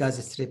 and the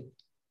Gaza Strip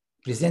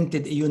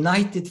presented a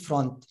united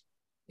front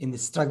in the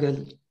struggle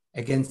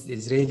against the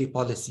Israeli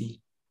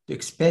policy to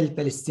expel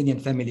Palestinian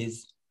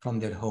families from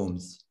their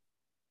homes.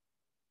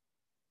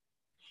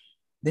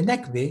 The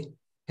Nakba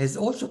has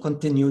also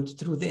continued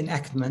through the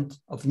enactment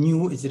of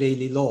new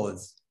Israeli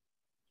laws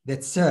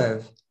that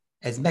serve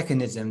as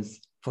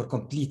mechanisms for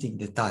completing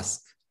the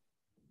task.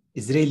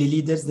 Israeli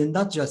leaders did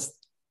not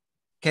just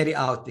carry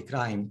out the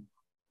crime,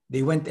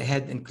 they went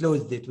ahead and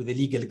clothed it with a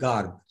legal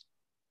garb,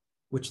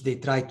 which they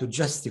tried to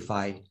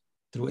justify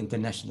through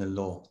international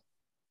law.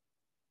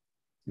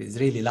 The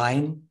Israeli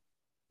line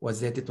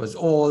was that it was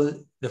all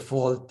the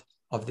fault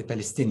of the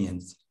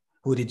Palestinians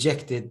who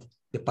rejected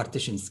the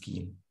partition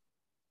scheme.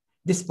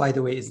 This, by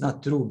the way, is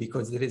not true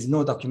because there is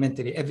no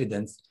documentary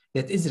evidence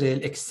that Israel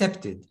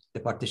accepted the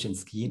partition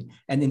scheme.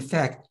 And in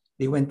fact,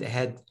 they went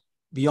ahead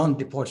beyond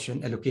the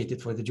portion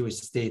allocated for the Jewish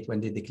state when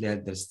they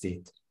declared their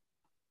state.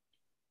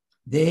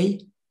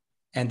 They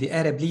and the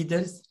Arab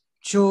leaders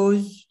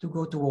chose to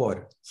go to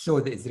war, so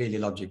the Israeli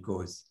logic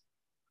goes.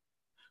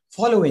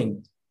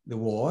 Following the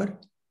war,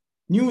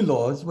 new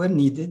laws were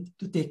needed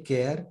to take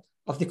care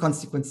of the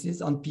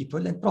consequences on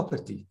people and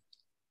property.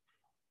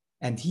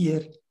 And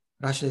here,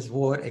 Russia's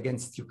war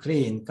against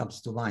Ukraine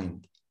comes to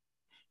mind.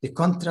 The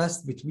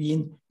contrast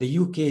between the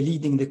UK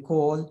leading the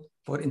call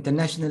for the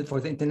International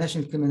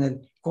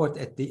Criminal Court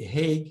at The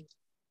Hague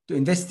to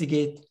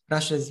investigate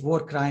Russia's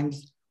war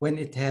crimes when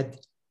it had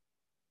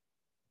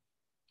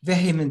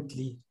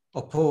vehemently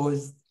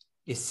opposed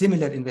a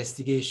similar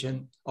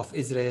investigation of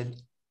Israel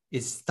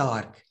is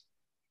stark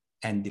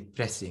and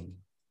depressing.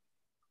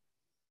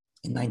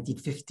 In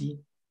 1950,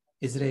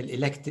 Israel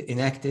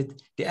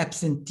enacted the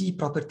absentee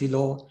property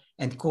law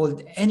and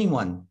called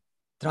anyone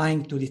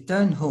trying to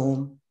return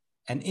home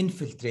an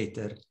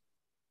infiltrator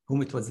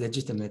whom it was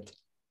legitimate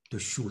to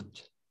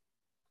shoot.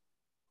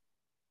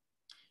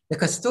 The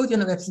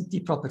custodian of absentee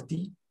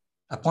property,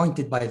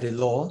 appointed by the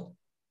law,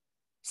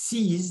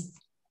 seized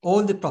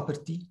all the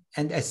property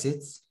and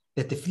assets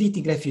that the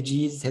fleeing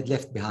refugees had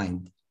left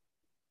behind.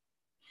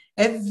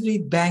 Every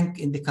bank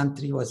in the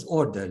country was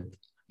ordered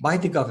by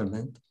the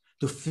government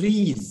to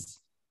freeze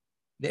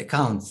the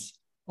accounts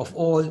of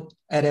all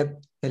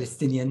Arab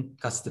Palestinian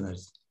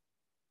customers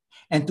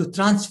and to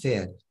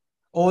transfer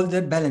all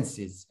their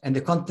balances and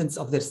the contents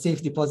of their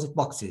safe deposit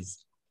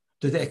boxes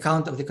to the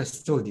account of the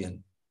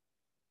custodian.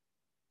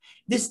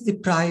 This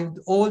deprived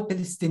all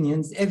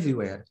Palestinians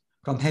everywhere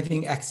from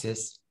having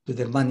access to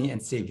their money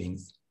and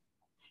savings.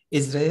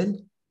 Israel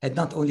had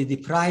not only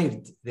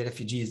deprived the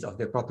refugees of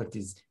their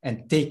properties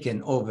and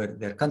taken over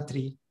their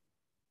country,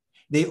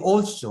 they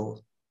also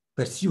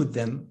pursued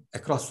them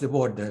across the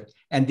border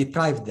and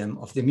deprived them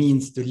of the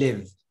means to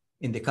live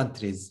in the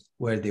countries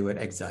where they were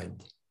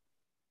exiled.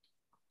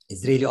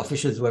 Israeli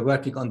officials were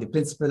working on the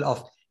principle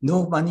of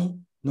no money,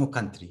 no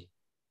country.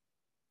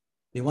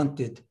 They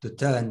wanted to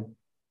turn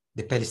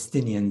the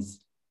Palestinians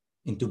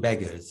into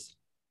beggars.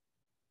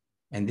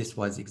 And this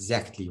was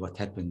exactly what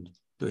happened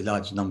to a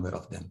large number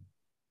of them.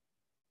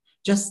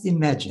 Just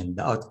imagine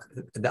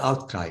the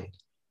outcry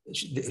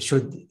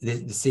should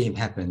the same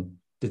happen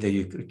to the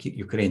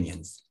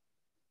Ukrainians.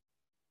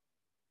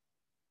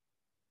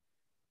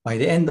 By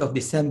the end of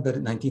December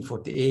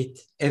 1948,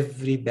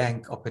 every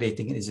bank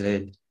operating in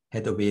Israel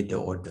had obeyed the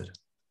order.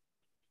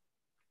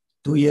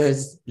 2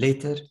 years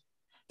later,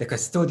 the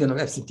custodian of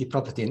absentee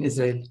property in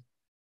Israel,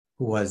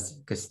 who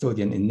was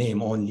custodian in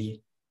name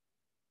only,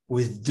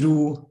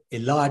 withdrew a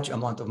large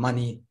amount of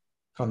money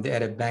from the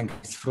Arab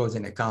bank's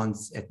frozen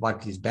accounts at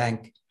Barclays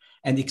Bank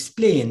and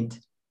explained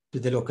to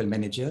the local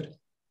manager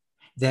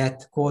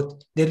that,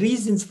 quote, the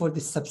reasons for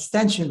this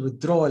substantial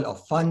withdrawal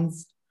of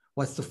funds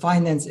was to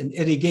finance an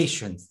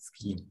irrigation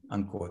scheme,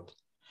 unquote.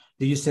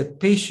 The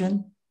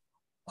usurpation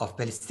of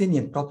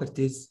Palestinian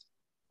properties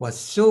was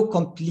so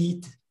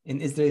complete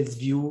in Israel's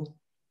view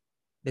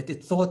that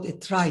it thought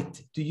it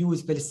right to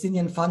use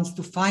Palestinian funds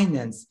to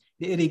finance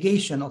the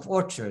irrigation of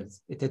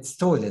orchards it had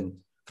stolen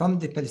from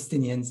the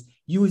Palestinians,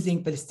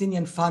 using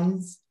Palestinian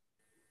funds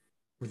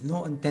with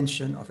no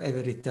intention of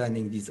ever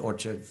returning these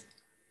orchards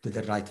to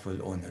their rightful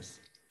owners.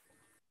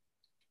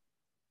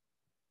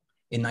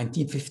 In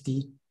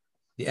 1950,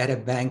 the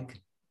Arab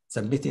Bank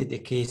submitted a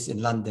case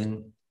in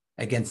London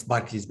against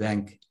Barclays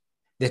Bank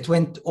that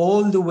went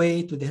all the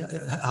way to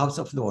the House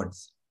of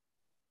Lords.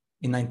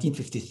 In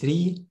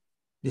 1953,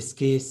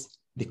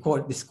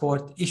 this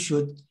court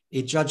issued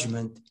a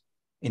judgment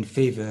in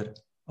favor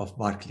of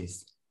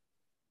Barclays.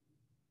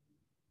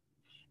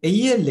 A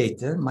year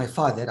later, my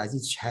father,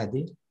 Aziz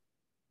Shehadeh,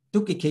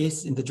 took a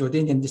case in the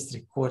Jordanian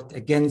District Court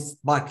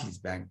against Barclays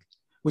Bank,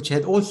 which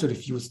had also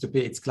refused to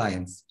pay its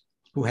clients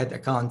who had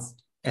accounts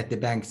at the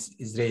bank's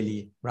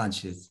Israeli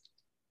branches.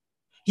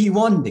 He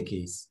won the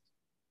case,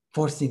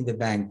 forcing the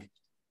bank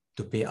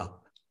to pay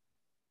up.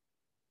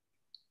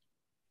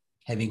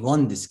 Having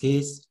won this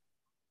case,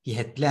 he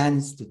had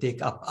plans to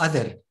take up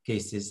other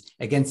cases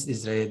against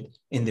Israel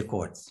in the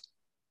courts.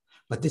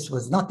 But this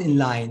was not in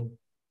line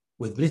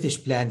with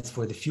British plans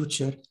for the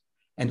future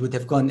and would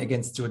have gone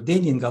against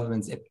Jordanian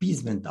government's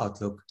appeasement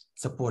outlook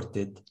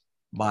supported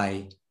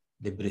by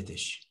the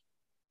British.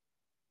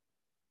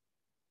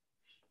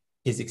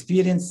 His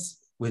experience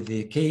with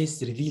the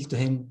case revealed to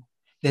him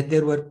that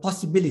there were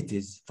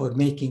possibilities for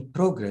making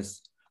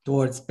progress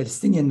towards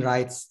Palestinian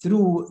rights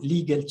through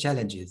legal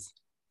challenges.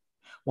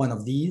 One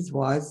of these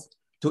was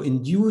to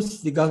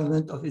induce the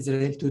government of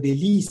Israel to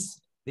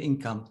release the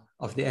income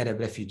of the Arab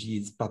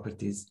refugees'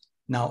 properties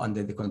now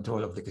under the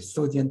control of the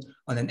custodian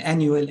on an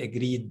annual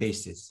agreed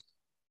basis.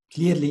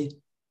 Clearly,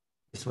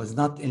 this was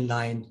not in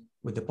line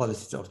with the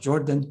policies of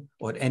Jordan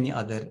or any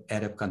other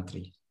Arab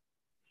country.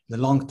 The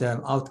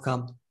long-term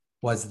outcome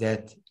was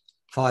that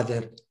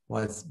father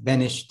was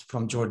banished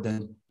from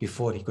Jordan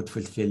before he could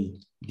fulfill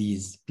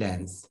these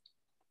plans.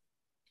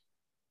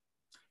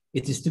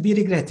 It is to be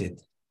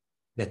regretted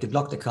that the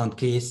blocked account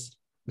case,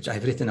 which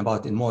I've written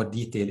about in more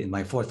detail in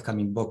my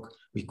forthcoming book,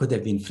 We Could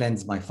Have Been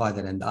Friends, My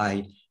Father and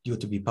I, due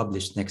to be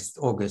published next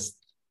August,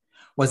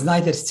 was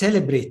neither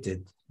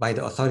celebrated by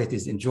the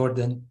authorities in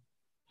Jordan,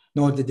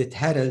 nor did it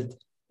herald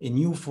a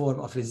new form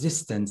of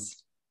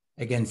resistance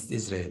against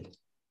Israel,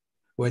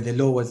 where the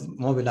law was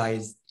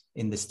mobilized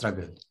in the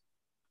struggle.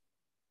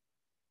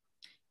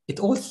 It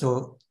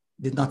also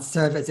did not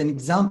serve as an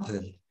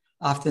example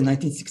after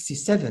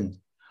 1967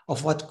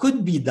 of what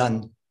could be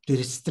done to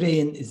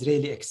restrain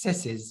Israeli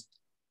excesses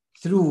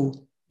through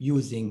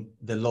using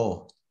the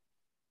law.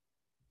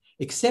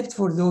 Except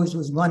for those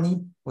whose money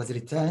was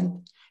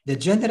returned, the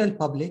general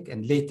public,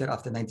 and later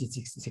after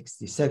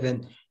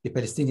 1967, the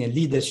Palestinian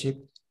leadership,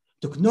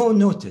 took no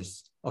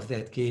notice of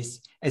that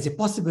case as a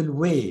possible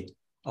way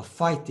of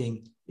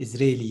fighting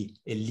Israeli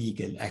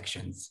illegal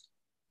actions.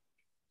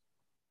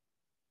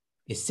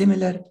 A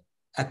similar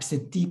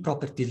absentee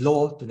property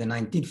law to the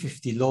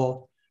 1950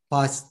 law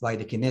passed by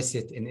the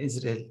Knesset in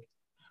Israel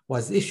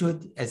was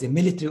issued as a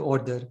military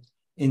order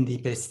in the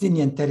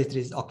Palestinian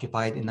territories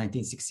occupied in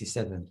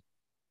 1967.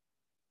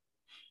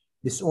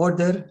 This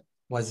order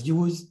was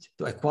used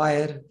to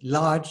acquire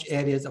large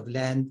areas of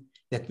land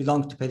that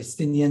belonged to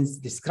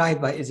Palestinians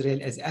described by Israel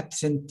as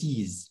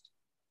absentees,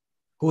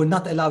 who were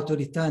not allowed to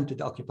return to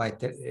the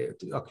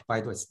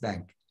occupied West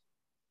Bank.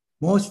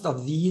 Most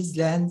of these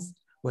lands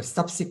were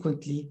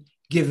subsequently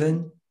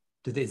given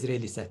to the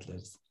Israeli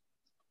settlers.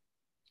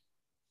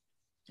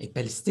 A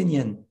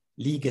Palestinian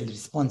legal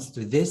response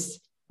to this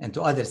and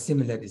to other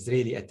similar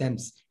Israeli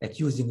attempts at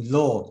using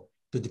law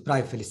to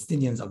deprive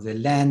Palestinians of their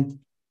land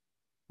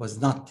was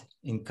not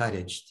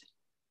encouraged.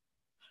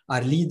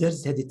 Our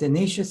leaders had a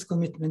tenacious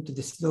commitment to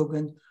the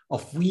slogan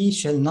of "We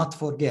shall not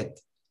forget,"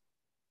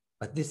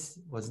 but this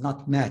was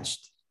not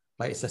matched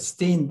by a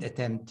sustained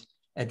attempt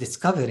at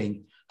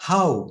discovering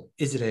how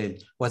Israel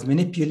was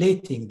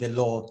manipulating the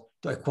law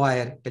to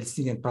acquire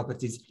Palestinian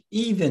properties,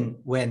 even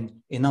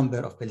when a number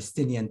of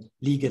Palestinian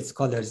legal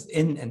scholars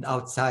in and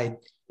outside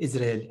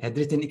Israel had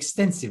written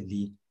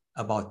extensively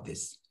about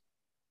this.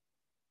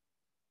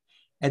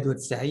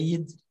 Edward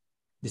Said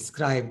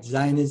described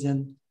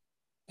Zionism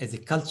as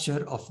a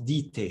culture of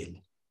detail.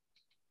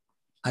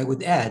 I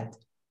would add,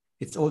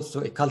 it's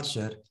also a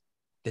culture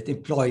that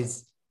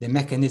employs the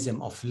mechanism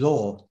of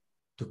law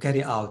to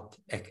carry out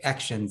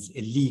actions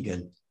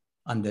illegal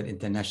under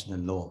international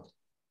law.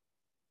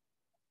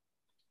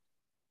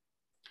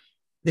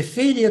 The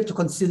failure to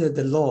consider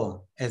the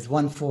law as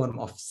one form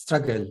of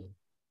struggle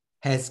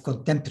has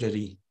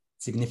contemporary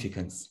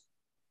significance.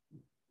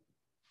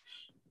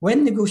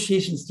 When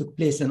negotiations took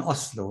place in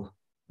Oslo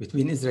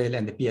between Israel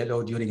and the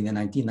PLO during the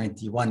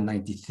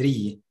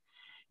 1991-93,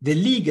 the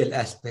legal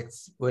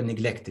aspects were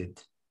neglected.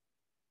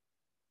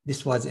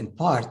 This was in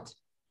part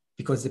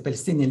because the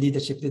Palestinian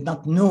leadership did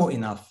not know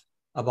enough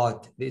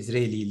about the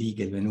Israeli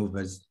legal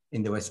maneuvers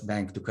in the West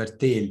Bank to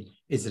curtail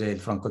Israel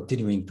from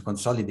continuing to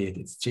consolidate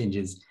its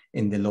changes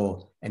in the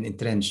law and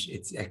entrench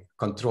its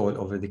control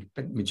over the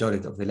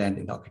majority of the land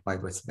in the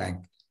occupied West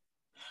Bank.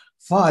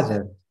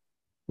 Father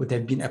would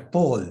have been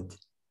appalled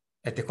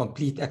at the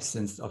complete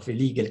absence of a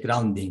legal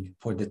grounding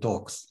for the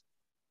talks.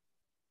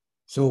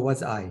 So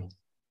was I,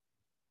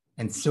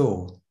 and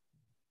so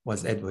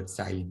was Edward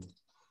Said.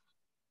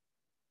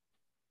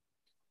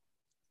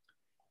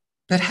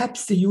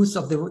 Perhaps the use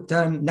of the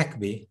term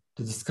Nakba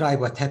to describe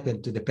what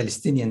happened to the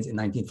Palestinians in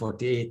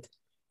 1948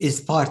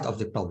 is part of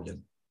the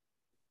problem.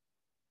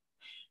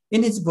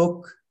 In his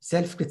book,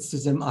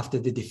 Self-Criticism After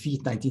the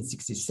Defeat,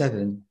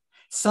 1967,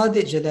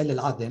 Sadiq Jalal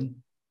al-Adem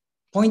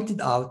pointed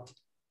out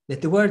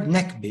that the word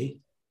Nakba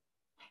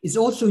is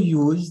also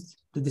used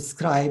to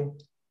describe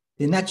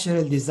the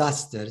natural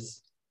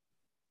disasters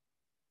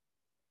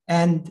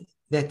and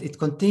that it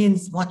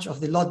contains much of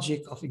the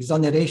logic of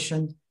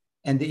exoneration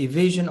and the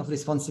evasion of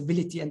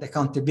responsibility and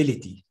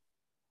accountability.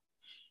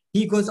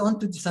 He goes on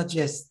to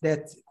suggest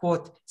that,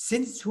 quote,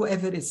 since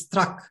whoever is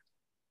struck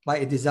by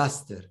a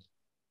disaster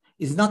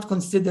is not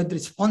considered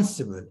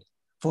responsible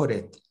for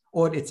it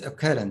or its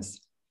occurrence,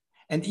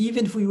 and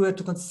even if we were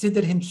to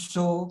consider him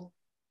so,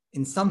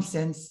 in some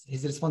sense,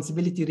 his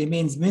responsibility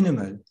remains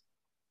minimal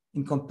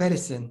in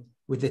comparison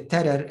with the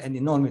terror and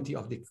enormity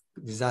of the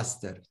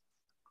disaster.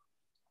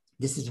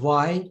 This is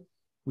why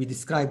we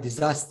describe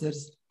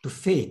disasters to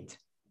fate,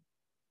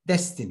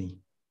 destiny,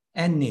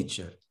 and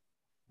nature,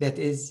 that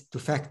is, to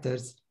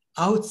factors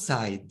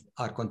outside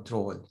our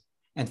control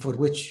and for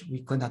which we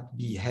cannot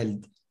be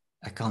held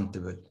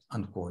accountable,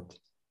 unquote.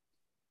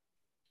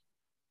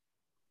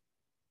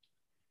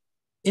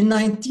 In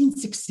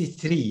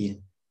 1963,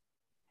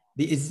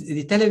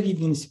 the Tel Aviv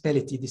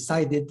municipality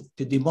decided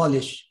to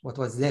demolish what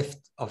was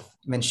left of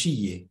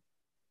Manshiyeh,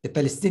 the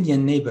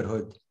Palestinian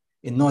neighborhood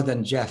in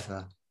northern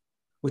Jaffa,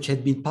 which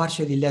had been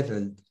partially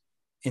leveled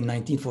in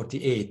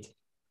 1948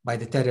 by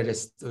the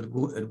terrorist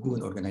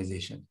Irgun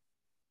organization.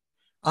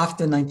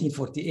 After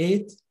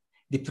 1948,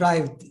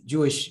 deprived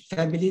Jewish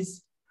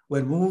families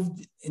were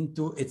moved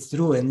into its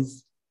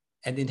ruins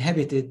and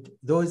inhabited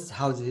those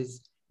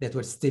houses that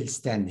were still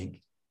standing.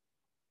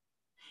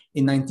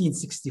 In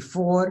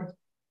 1964,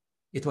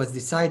 it was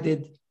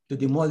decided to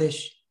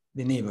demolish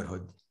the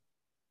neighborhood.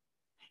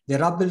 The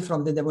rubble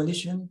from the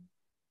demolition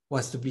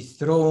was to be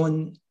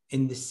thrown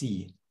in the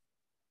sea.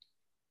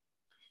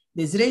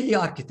 The Israeli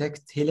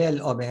architect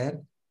Hillel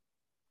Omer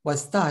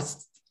was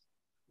tasked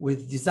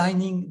with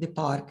designing the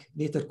park,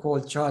 later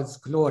called Charles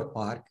Clore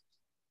Park,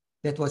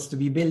 that was to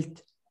be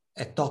built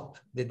atop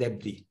the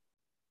debris.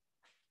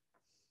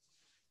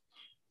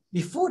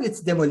 Before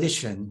its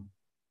demolition,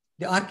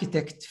 the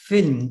architect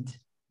filmed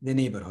the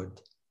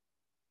neighborhood.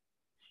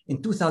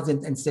 In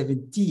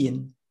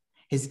 2017,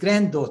 his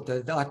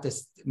granddaughter, the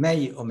artist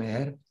May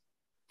Omer,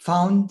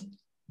 found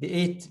the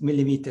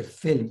 8mm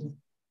film,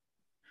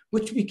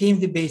 which became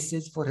the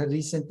basis for her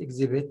recent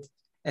exhibit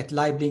at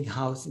Leibling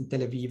House in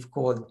Tel Aviv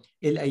called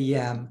El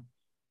Ayyam,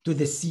 to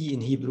the sea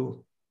in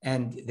Hebrew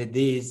and the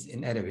days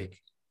in Arabic.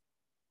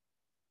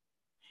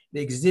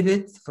 The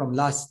exhibit from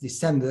last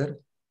December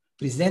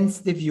presents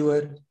the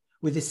viewer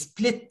with a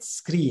split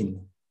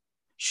screen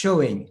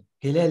showing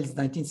Hillel's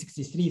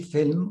 1963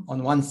 film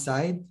on one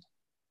side,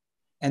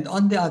 and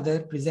on the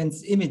other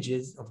presents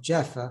images of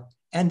Jaffa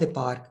and the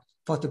park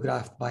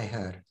photographed by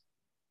her.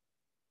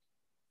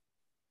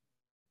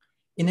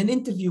 In an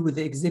interview with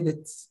the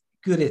exhibit's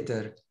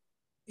curator,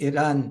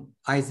 Iran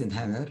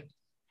Eisenhammer,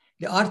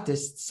 the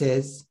artist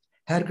says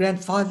her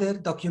grandfather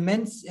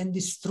documents and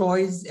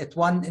destroys at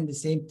one and the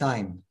same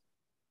time.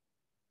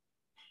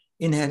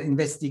 In her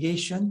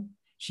investigation,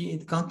 she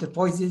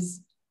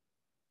counterpoises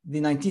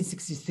the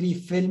 1963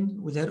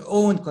 film with her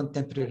own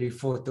contemporary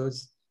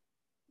photos,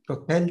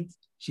 propelled,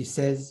 she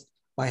says,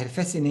 by her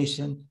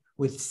fascination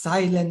with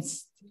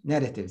silenced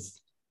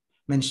narratives.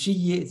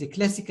 Manshiyeh is a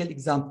classical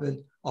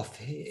example of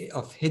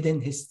hidden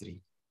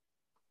history.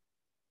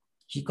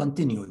 She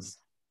continues,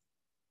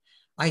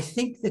 I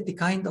think that the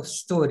kind of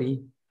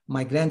story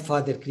my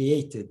grandfather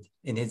created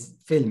in his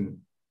film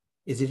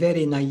is a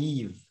very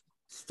naive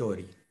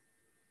story.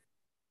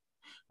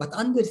 But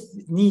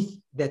underneath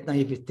that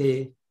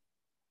naivete,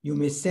 you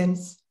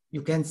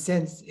can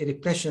sense a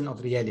repression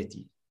of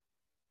reality.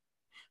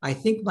 I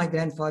think my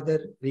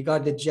grandfather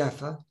regarded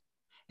Jaffa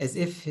as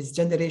if his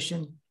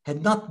generation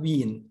had not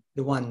been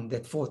the one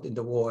that fought in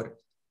the war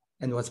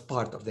and was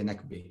part of the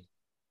Nakba,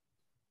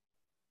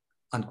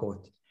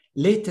 unquote.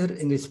 Later,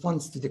 in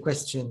response to the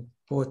question,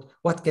 quote,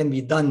 what can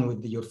be done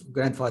with your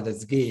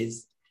grandfather's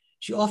gaze,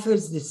 she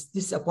offers this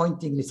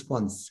disappointing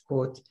response,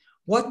 quote,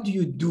 what do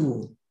you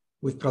do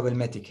with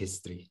problematic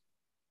history,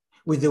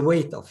 with the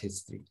weight of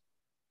history?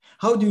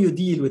 How do you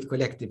deal with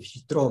collective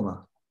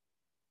trauma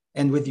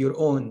and with your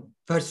own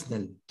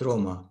personal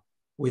trauma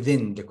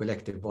within the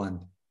collective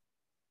one?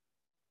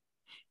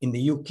 In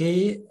the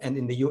UK and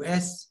in the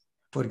US,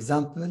 for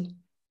example,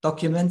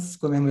 documents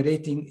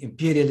commemorating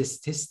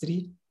imperialist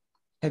history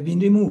have been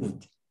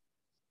removed.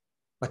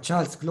 But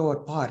Charles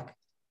Clore Park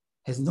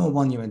has no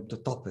monument to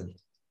topple.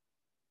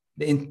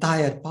 The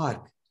entire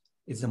park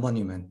is a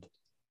monument.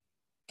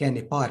 Can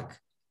a park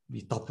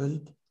be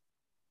toppled?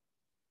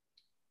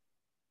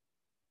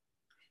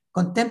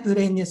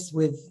 Contemporaneous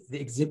with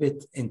the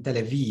exhibit in Tel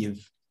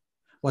Aviv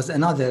was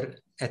another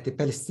at the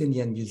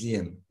Palestinian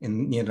Museum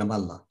near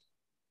Ramallah,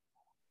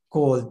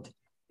 called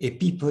A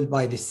People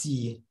by the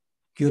Sea,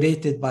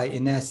 curated by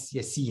Ines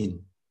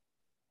Yassin.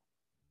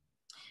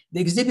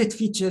 The exhibit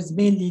features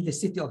mainly the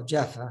city of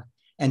Jaffa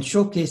and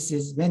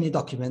showcases many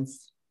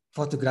documents,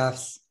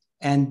 photographs,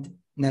 and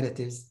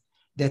narratives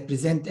that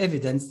present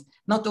evidence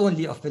not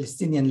only of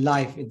Palestinian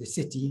life in the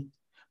city,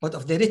 but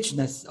of the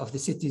richness of the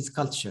city's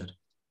culture.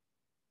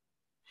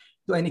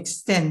 To an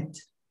extent,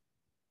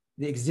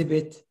 the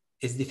exhibit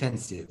is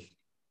defensive,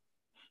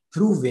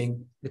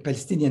 proving the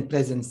Palestinian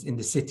presence in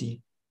the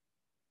city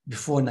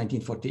before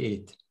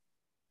 1948.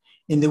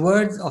 In the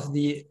words of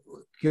the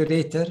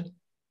curator,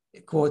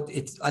 quote,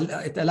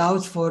 it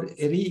allows for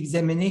a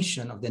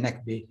re-examination of the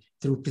Nakba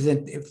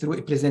through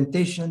a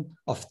presentation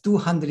of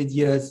 200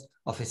 years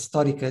of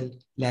historical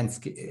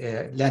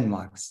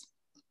landmarks.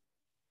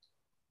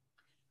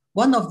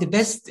 One of the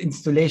best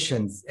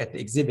installations at the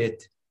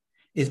exhibit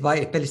is by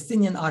a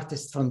Palestinian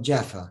artist from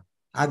Jaffa,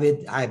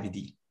 Abed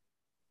Abidi.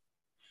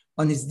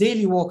 On his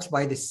daily walks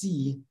by the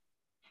sea,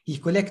 he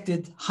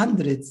collected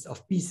hundreds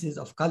of pieces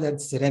of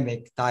colored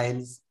ceramic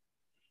tiles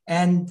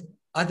and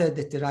other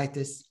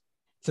detritus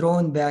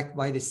thrown back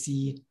by the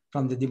sea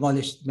from the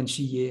demolished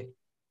Manshiyeh,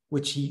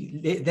 which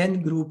he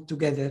then grouped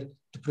together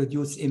to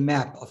produce a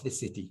map of the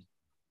city.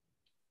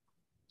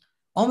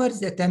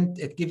 Omer's attempt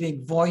at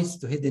giving voice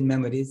to hidden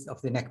memories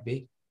of the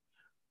Nakba,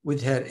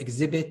 with her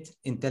exhibit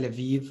in Tel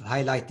Aviv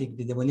highlighting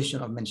the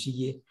demolition of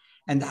Manshiyeh,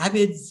 and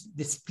Abed's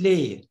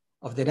display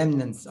of the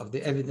remnants of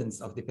the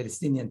evidence of the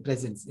Palestinian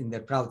presence in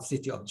their proud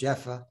city of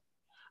Jaffa,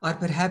 are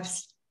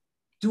perhaps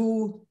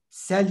two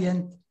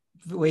salient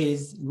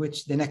ways in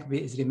which the Nakba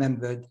is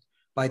remembered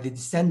by the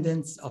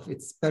descendants of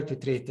its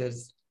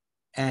perpetrators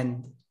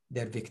and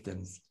their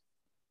victims.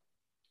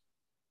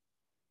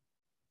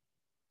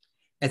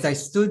 As I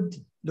stood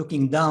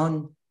looking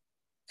down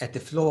at the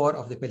floor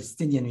of the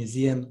Palestinian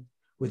Museum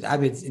with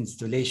Abed's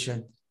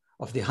installation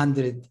of the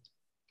 100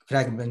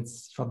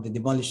 fragments from the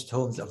demolished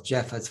homes of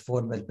Jaffa's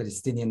former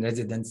Palestinian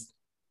residents,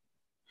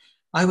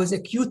 I was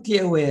acutely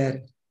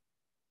aware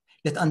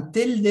that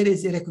until there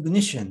is a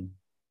recognition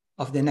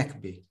of the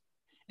Nakba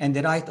and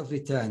the right of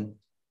return,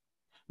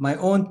 my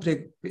own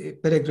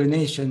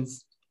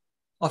peregrinations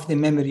of the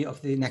memory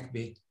of the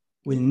Nakba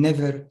will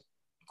never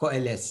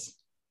coalesce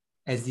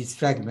as these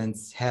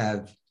fragments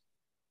have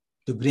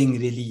to bring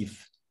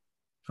relief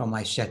from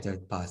my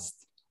shattered past.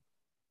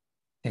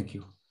 Thank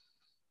you.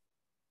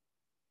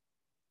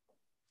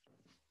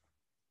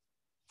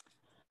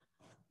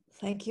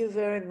 Thank you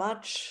very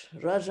much,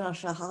 Raja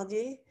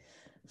Shehadeh,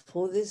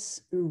 for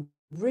this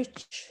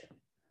rich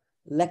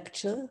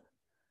lecture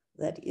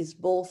that is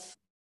both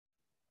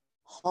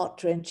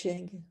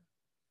heart-wrenching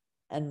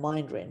and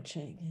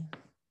mind-wrenching.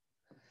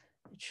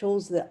 It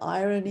shows the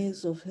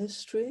ironies of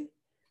history,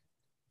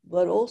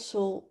 but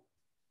also,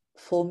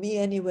 for me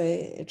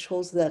anyway, it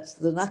shows that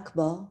the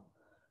Nakba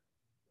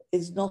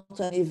is not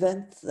an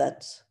event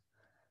that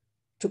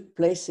took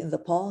place in the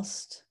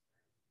past.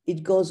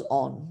 It goes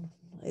on.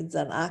 It's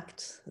an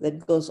act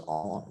that goes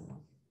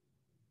on.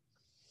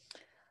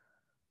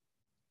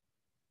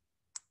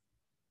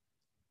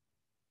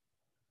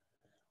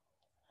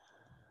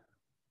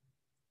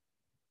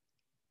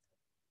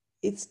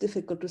 It's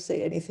difficult to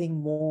say anything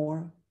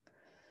more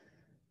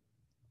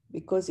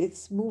because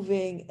it's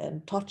moving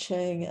and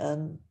touching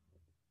and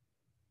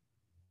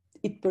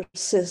it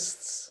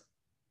persists.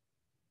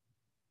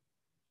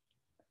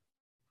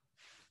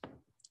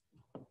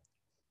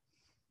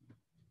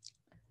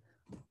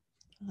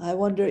 I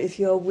wonder if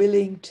you're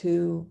willing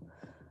to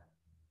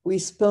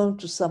respond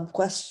to some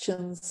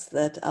questions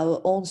that our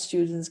own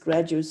students,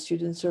 graduate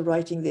students who are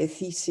writing their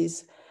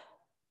theses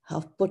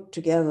have put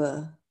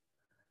together.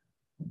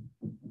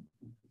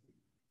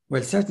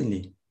 Well,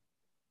 certainly.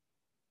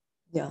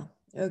 Yeah,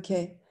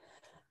 okay.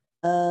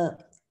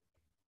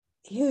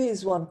 Here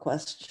is one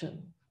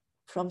question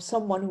from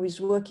someone who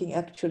is working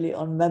actually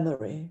on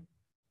memory.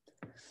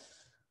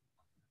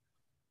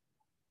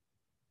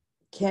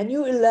 Can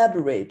you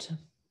elaborate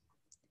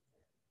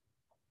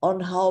on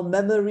how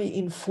memory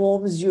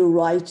informs your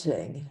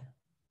writing,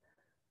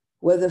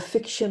 whether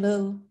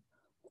fictional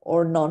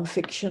or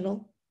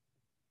non-fictional?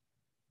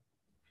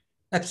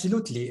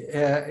 Absolutely.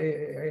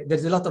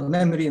 There's a lot of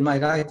memory in my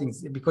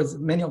writings because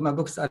many of my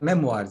books are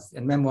memoirs,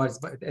 and memoirs,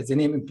 as the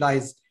name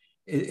implies,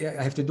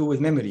 have to do with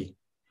memory.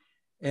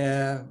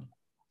 But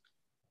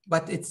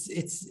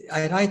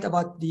I write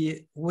about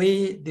the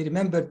way the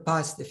remembered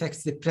past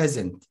affects the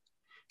present.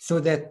 So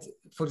that,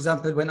 for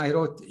example, when When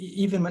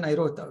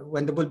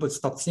the Bulbul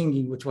Stopped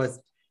Singing, which was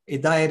a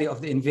diary of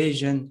the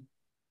invasion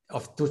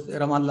of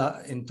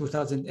Ramallah in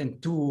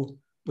 2002,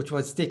 which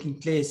was taking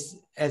place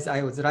as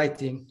I was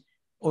writing,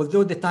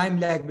 although the time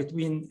lag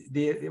between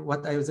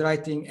what I was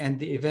writing and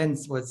the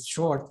events was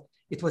short,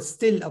 it was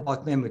still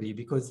about memory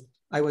because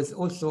I was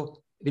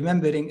also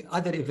remembering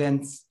other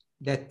events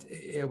that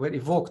were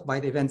evoked by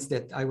the events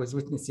that I was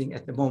witnessing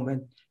at the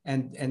moment.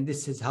 And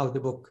this is how the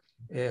book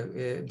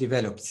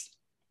develops.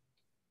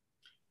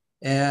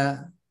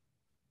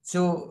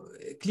 So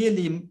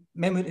clearly,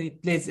 memory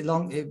plays a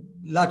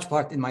large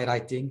part in my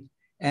writing.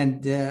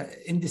 And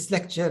in this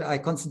lecture, I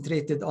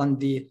concentrated on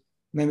the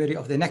memory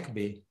of the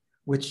Nakba,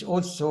 which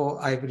also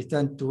I've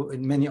returned to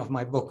in many of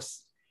my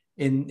books.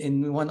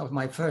 In one of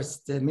my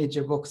first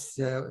major books,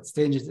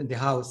 Strangers in the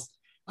House,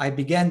 I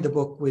began the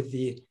book with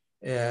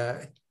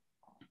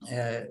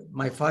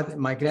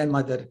my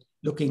grandmother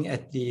looking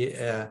at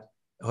the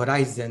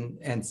horizon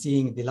and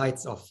seeing the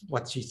lights of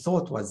what she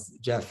thought was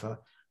Jaffa,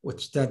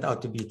 which turned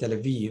out to be Tel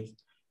Aviv,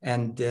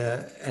 and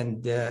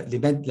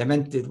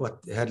lamented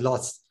what her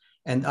loss.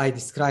 And I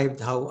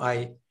described how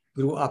I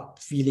grew up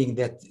feeling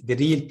that the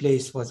real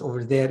place was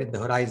over there in the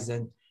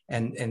horizon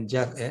and in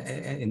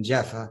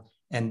Jaffa,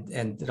 and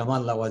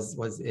Ramallah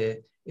was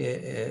a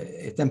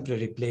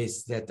temporary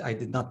place that I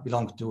did not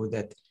belong to,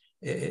 that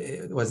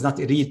was not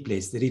a real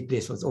place. The real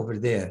place was over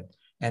there.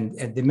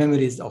 And the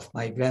memories of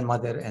my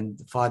grandmother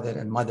and father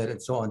and mother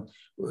and so on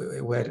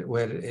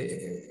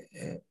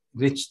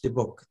enriched the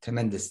book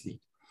tremendously.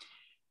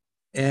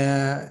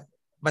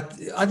 But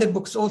other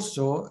books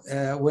also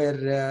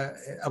were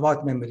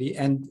about memory.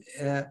 And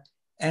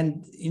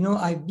you know,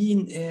 I've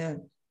been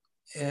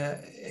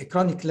a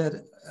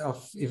chronicler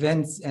of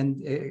events,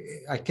 and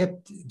I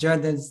kept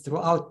journals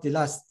throughout the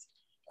last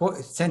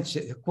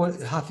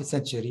half a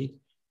century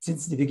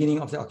since the beginning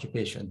of the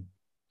occupation.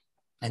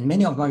 And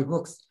many of my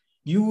books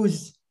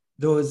use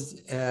those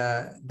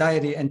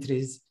diary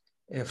entries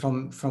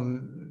from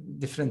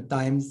different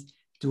times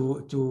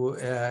to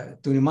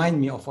remind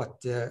me of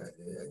what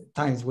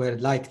times were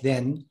like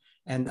then,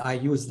 and I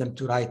use them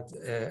to write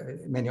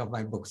many of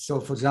my books. So,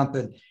 for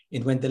example,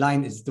 in When the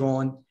Line is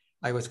Drawn,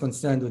 I was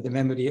concerned with the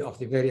memory of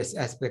the various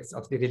aspects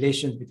of the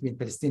relations between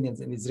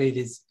Palestinians and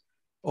Israelis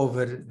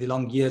over the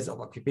long years of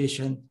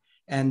occupation,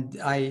 and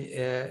I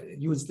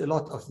used a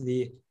lot of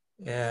the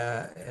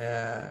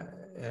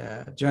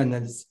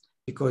journals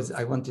because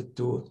I wanted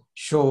to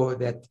show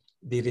that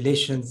the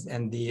relations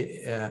and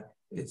the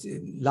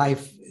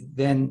life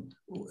then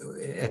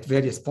at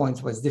various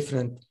points was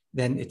different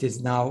than it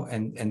is now,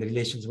 and the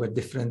relations were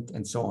different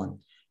and so on.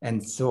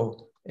 And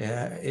so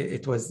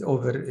it was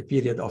over a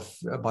period of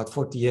about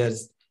 40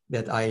 years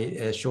that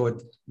I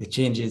showed the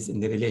changes in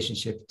the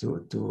relationship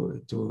to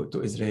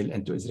Israel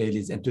and to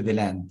Israelis and to the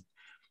land.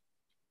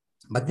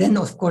 But then,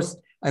 of course,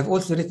 I've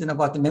also written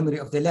about the memory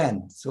of the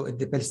land. So in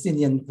the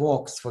Palestinian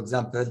walks, for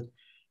example,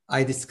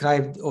 I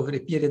described over a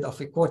period of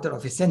a quarter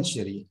of a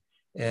century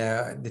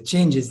the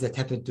changes that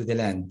happened to the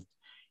land.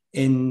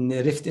 In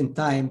Rift in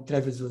Time,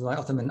 Travels with My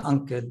Ottoman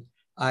Uncle,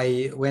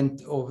 I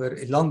went over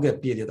a longer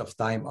period of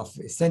time of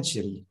a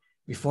century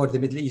before the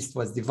Middle East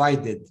was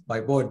divided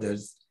by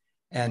borders.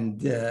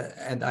 And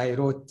I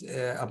wrote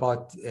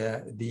about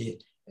the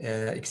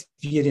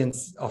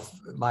experience of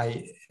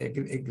my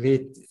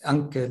great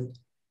uncle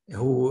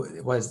who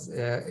was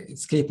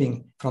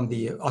escaping from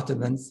the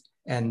Ottomans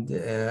and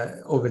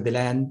over the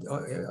land,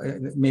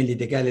 mainly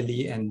the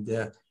Galilee and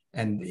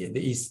the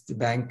East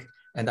Bank.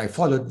 And I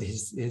followed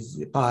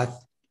his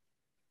path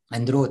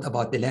and wrote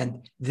about the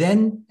land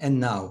then and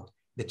now,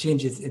 the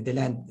changes in the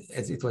land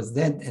as it was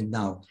then and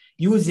now,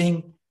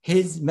 using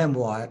his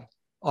memoir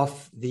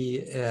of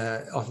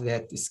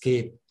that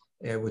escape,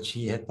 which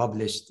he had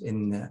published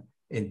in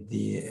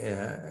the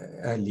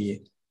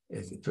early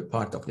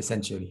part of the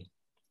century.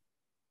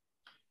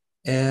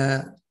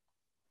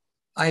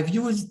 I've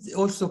used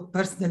also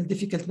personal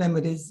difficult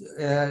memories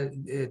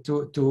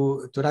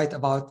to write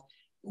about,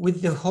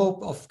 with the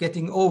hope of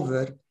getting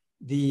over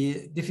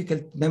the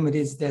difficult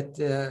memories that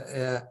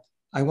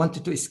I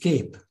wanted to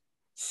escape.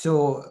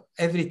 So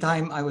every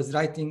time I was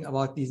writing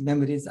about these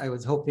memories, I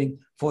was hoping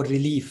for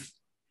relief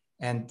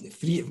and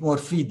more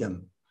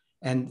freedom,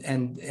 and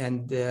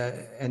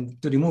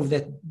to remove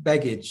that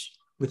baggage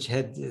which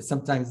had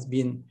sometimes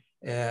been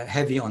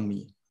heavy on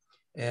me.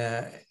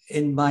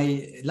 In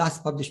my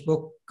last published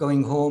book,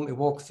 Going Home, A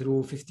Walk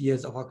Through 50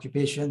 Years of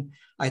Occupation,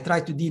 I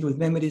tried to deal with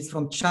memories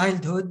from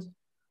childhood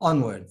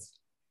onwards.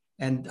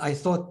 And I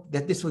thought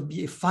that this would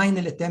be a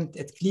final attempt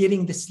at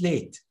clearing the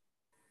slate.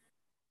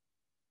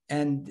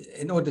 And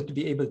in order to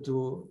be able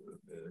to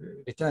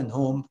return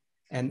home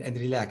and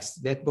relax.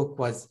 That book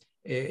was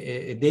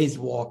a day's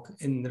walk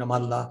in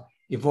Ramallah,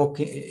 in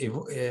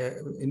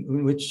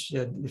which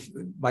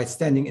by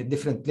standing at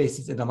different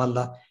places in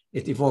Ramallah,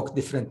 it evoked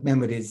different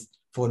memories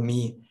for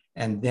me.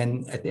 And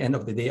then at the end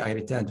of the day, I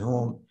returned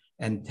home,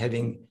 and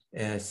having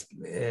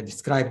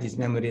described these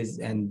memories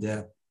and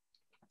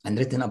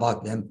written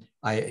about them,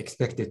 I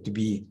expected to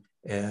be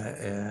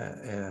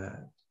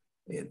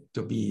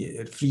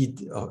freed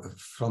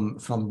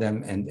from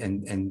them,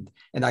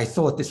 and I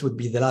thought this would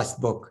be the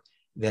last book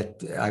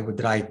that I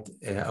would write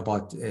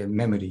about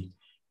memory.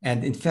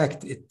 And in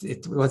fact,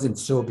 it wasn't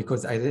so,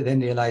 because I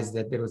then realized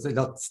that there was a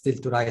lot still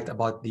to write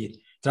about the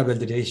troubled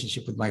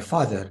relationship with my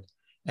father,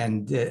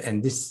 and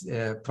this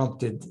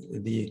prompted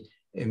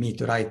me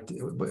to write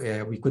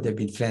We Could Have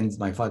Been Friends,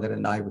 My Father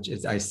and I, which,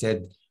 as I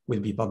said,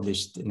 will be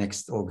published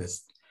next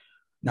August.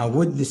 Now,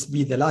 would this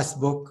be the last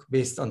book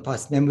based on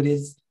past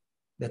memories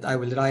that I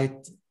will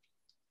write?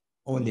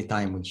 Only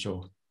time will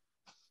show.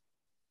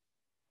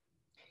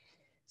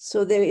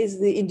 So there is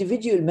the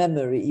individual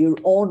memory, your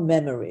own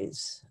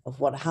memories of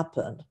what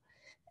happened,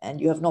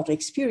 and you have not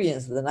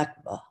experienced the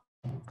Nakba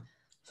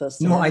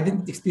first. No, I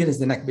didn't experience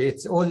the Nakba.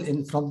 It's all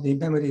from the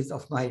memories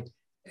of my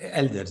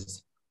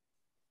elders.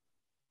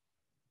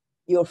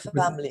 Your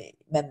family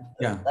member,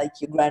 yeah, like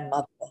your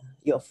grandmother,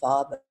 your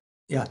father.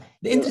 Yeah,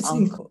 the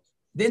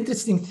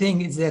interesting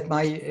thing is that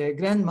my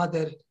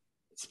grandmother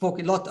spoke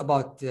a lot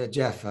about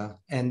Jaffa,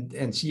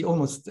 and she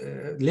almost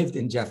lived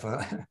in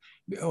Jaffa,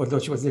 although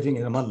she was living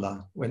in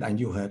Ramallah when I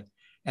knew her.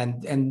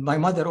 And my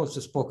mother also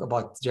spoke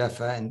about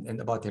Jaffa and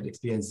about her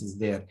experiences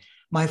there.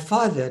 My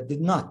father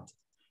did not.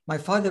 My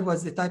father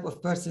was the type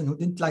of person who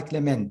didn't like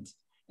lament,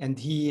 and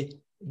he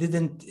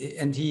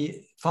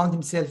found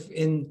himself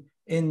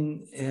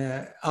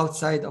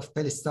outside of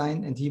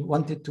Palestine, and he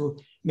wanted to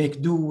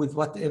make do with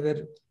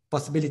whatever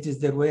possibilities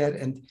there were,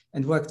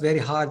 and worked very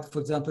hard, for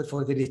example,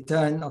 for the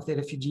return of the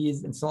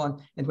refugees and so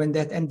on. And when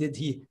that ended,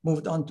 he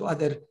moved on to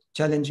other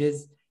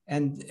challenges,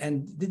 and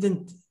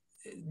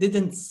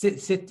didn't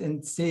sit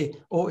and say,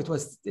 oh, it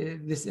was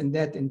this and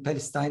that in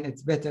Palestine,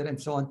 it's better,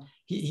 and so on.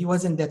 He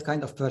wasn't that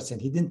kind of person.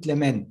 He didn't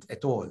lament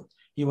at all.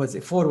 He was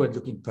a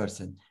forward-looking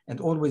person, and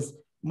always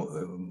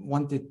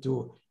wanted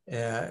to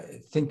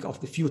think of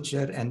the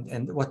future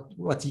and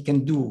what he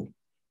can do,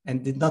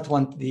 and did not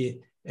want the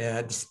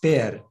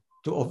despair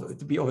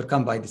to be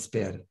overcome by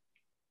despair.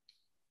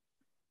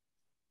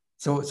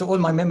 So all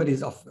my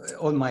memories of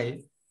all my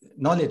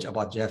knowledge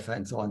about Jaffa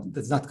and so on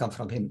does not come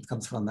from him. It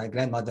comes from my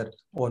grandmother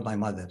or my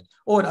mother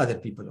or other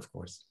people, of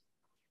course.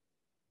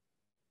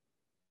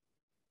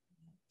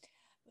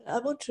 I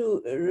want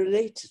to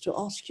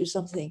ask you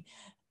something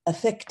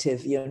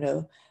affective, you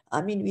know.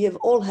 I mean, we have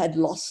all had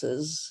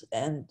losses,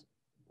 and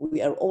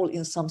we are all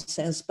in some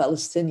sense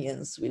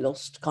Palestinians. We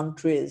lost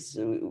countries,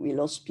 we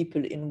lost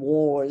people in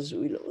wars,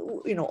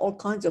 all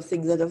kinds of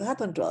things that have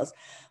happened to us.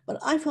 But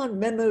I found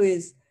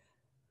memories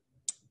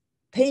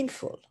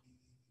painful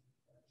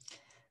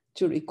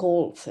to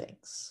recall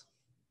things.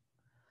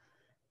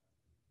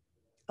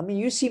 I mean,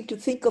 you seem to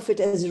think of it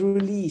as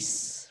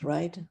release,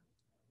 right?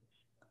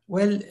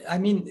 Well, I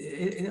mean,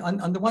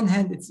 on the one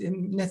hand, it's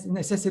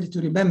necessary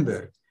to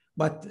remember,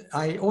 but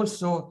I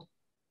also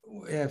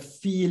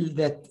feel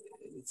that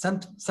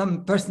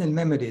some personal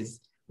memories,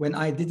 when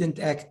I didn't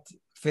act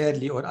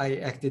fairly or I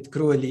acted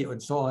cruelly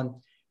and so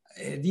on,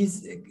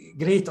 these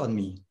grate on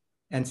me.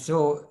 And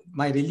so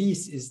my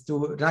release is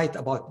to write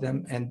about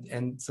them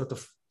and sort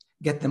of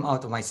get them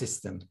out of my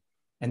system.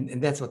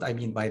 And that's what I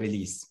mean by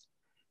release.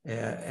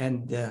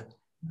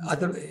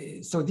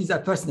 So these are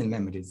personal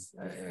memories.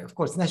 Of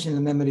course,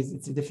 national memories,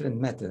 it's a different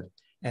matter.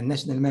 And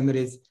national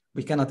memories,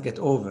 we cannot get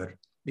over,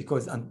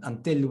 because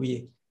until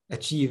we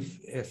achieve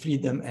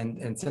freedom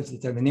and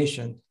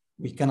self-determination,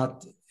 we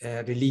cannot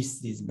release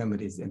these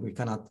memories, and we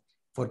cannot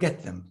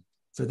forget them.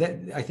 So that,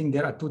 I think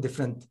there are two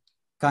different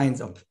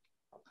kinds of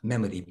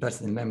memory,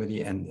 personal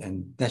memory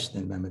and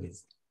national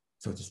memories,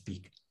 so to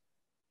speak.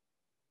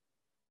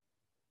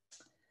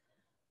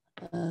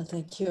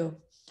 Thank you.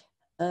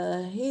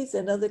 Here's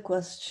another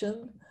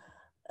question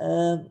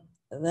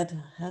that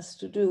has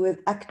to do with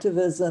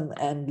activism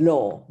and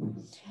law.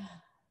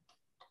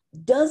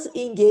 Does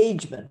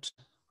engagement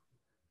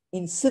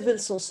in civil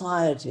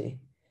society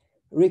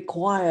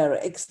require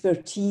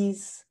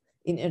expertise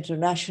in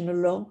international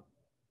law?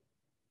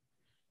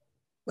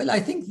 Well, I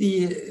think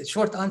the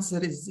short answer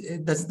is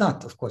it does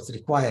not, of course,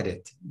 require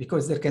it,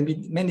 because there can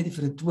be many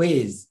different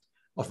ways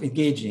of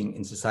engaging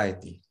in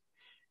society.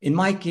 In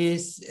my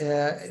case,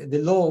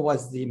 the law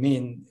was the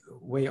main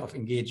way of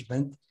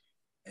engaging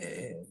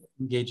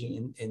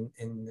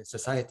in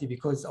society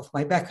because of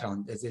my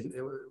background as a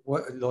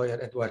lawyer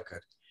and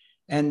worker.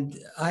 And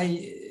I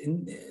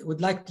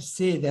would like to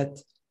say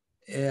that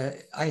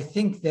I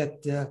think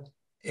that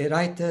a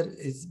writer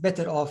is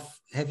better off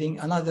having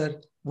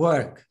another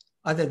work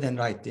other than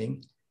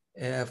writing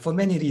for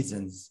many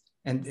reasons.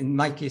 And in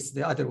my case,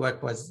 the other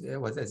work was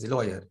as a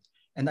lawyer.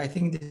 And I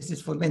think this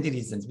is for many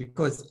reasons,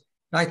 because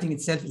writing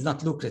itself is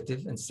not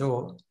lucrative. And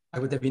so I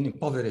would have been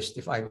impoverished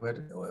if I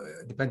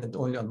were dependent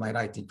only on my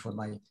writing for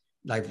my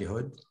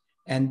livelihood.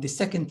 And the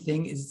second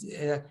thing is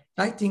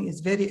writing is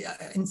very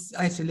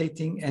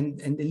isolating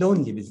and a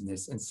lonely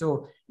business. And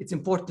so it's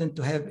important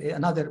to have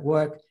another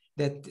work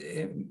that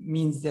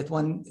means that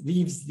one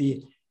leaves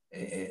the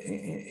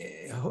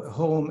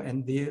home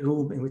and the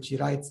room in which he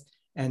writes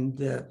and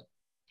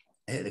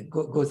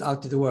goes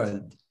out to the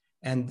world.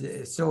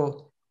 And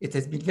so it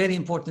has been very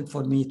important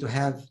for me to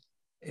have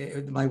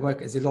my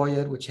work as a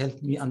lawyer, which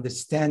helped me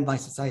understand my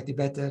society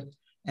better.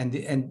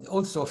 And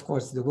also, of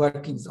course, the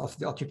workings of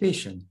the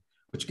occupation,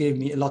 which gave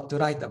me a lot to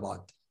write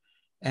about.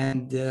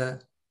 And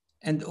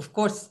of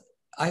course,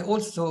 I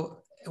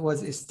also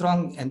was a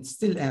strong, and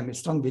still am a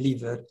strong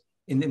believer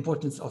in the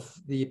importance of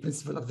the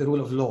principle of the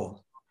rule of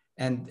law.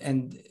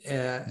 And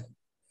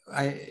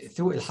I,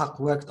 through Al-Haq,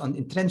 worked on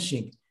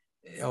entrenching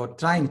or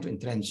trying to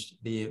entrench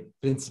the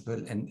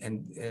principle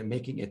and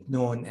making it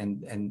known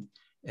and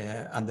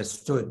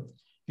understood,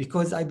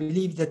 because I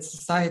believe that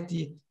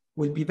society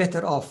will be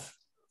better off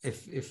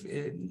if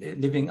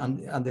living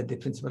under the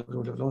principle of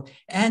rule of law.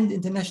 And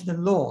international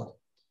law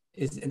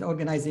is an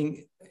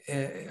organizing,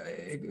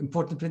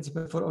 important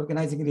principle for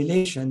organizing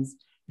relations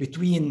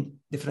between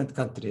different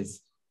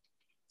countries.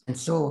 And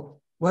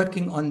so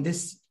working on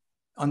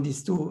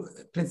these two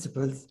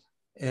principles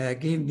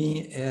gave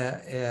me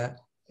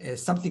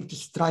something to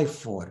strive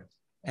for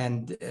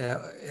and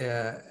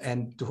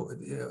to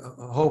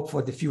hope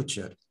for the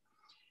future.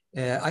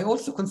 I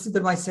also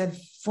consider myself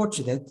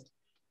fortunate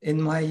in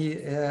my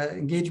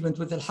engagement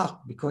with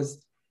Al-Haq,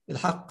 because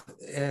Al-Haq,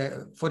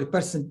 for a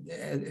person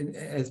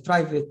as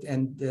private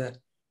and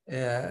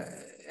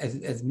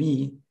as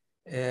me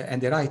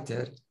and a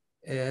writer,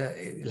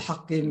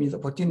 Al-Haq gave me the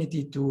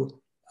opportunity to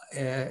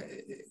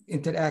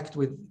interact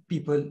with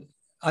people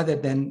other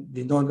than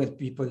the normal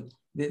people,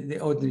 the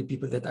ordinary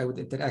people that I would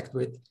interact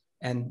with,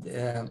 and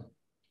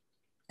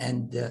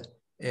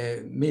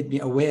made me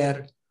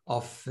aware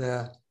of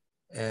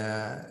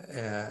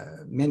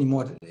many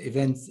more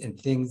events and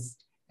things,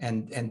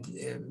 and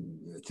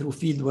through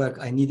field work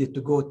I needed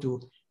to go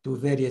to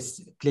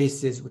various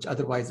places which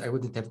otherwise I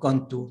wouldn't have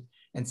gone to.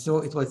 And so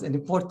it was an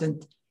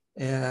important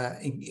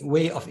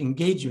way of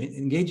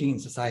engaging in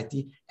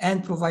society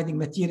and providing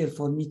material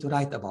for me to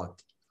write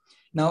about.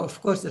 Now,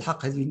 of course,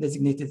 Al-Haq has been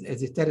designated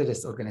as a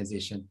terrorist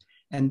organization.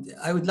 And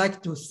I would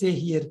like to say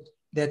here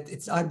that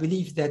it's our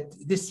belief that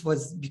this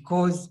was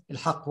because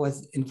Al-Haq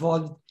was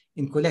involved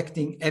in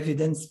collecting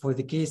evidence for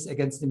the case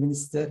against the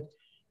minister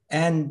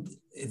and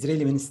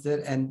Israeli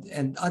minister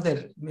and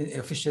other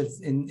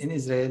officials in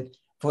Israel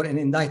for an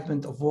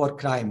indictment of war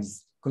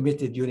crimes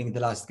committed during the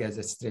last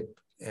Gaza Strip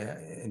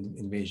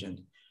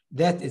invasion.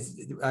 That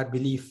is our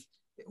belief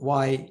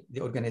why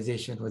the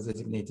organization was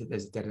designated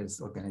as a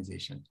terrorist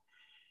organization.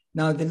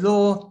 Now, the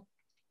law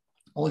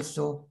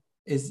also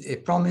is a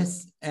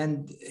promise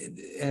and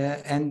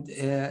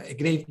a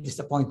grave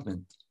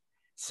disappointment.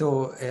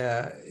 So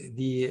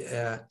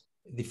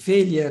the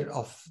failure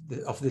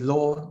of the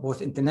law,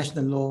 both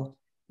international law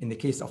in the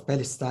case of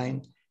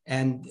Palestine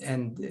and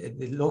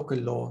the local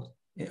law,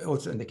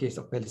 also in the case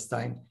of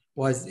Palestine,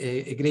 was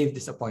a grave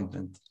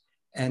disappointment.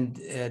 And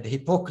the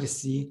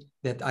hypocrisy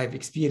that I've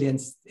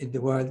experienced in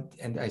the world,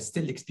 and I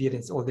still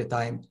experience all the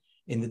time,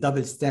 in the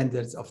double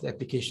standards of the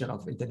application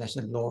of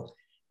international law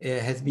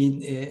has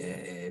been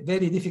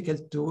very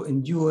difficult to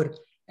endure,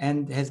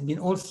 and has been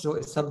also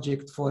a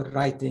subject for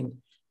writing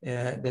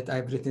that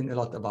I've written a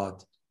lot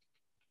about.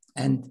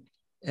 And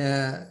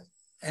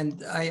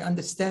I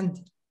understand,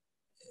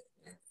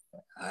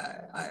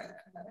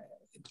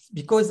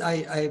 because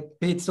I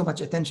paid so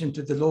much attention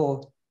to the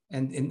law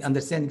and in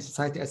understanding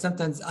society, I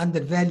sometimes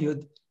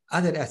undervalued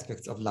other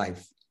aspects of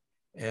life,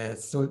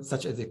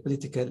 such as the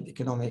political,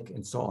 economic,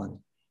 and so on.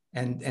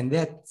 And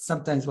that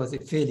sometimes was a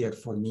failure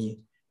for me,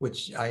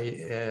 which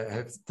I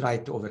have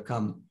tried to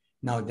overcome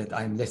now that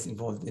I'm less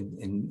involved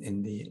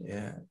in the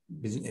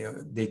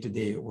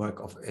day-to-day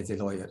work as a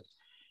lawyer.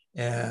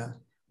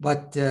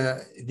 But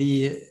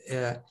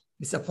the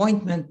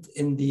disappointment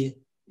in the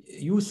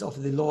use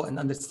of the law and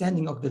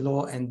understanding of the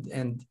law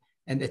and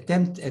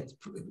attempt at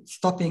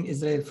stopping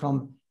Israel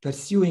from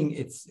pursuing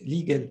its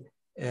legal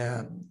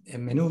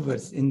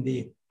maneuvers in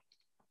the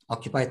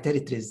occupied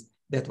territories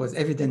that was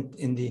evident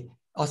in the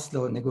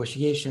Oslo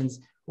negotiations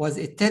was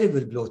a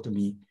terrible blow to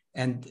me.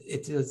 And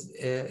it was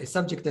a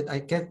subject that I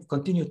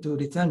continue to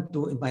return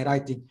to in my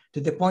writing,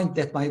 to the point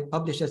that my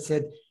publisher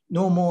said,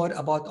 no more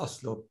about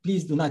Oslo.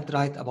 Please do not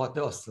write about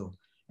the Oslo.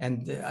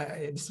 And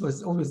this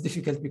was always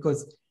difficult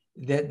because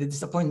the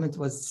disappointment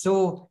was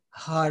so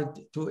hard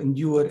to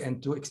endure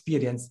and to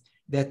experience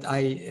that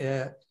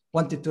I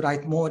wanted to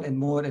write more and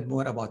more and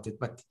more about it.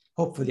 But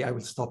hopefully I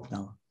will stop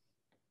now.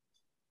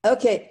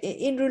 Okay,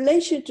 in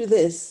relation to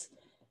this,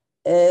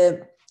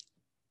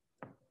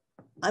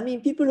 I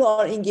mean, people who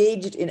are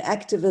engaged in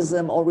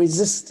activism or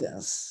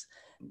resistance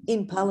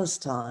in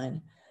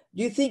Palestine,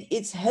 do you think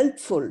it's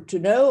helpful to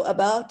know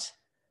about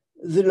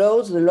the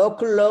laws, the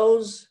local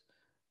laws,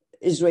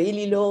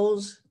 Israeli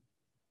laws?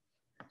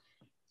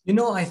 You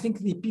know, I think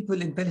the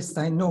people in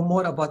Palestine know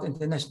more about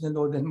international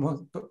law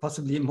than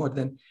possibly more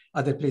than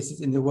other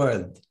places in the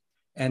world.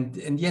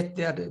 And yet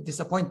they are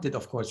disappointed,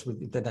 of course,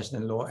 with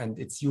international law and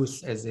its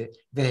use as a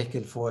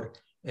vehicle for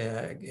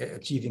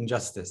achieving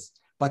justice.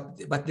 But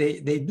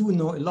they do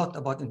know a lot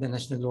about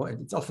international law,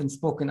 and it's often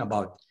spoken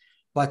about.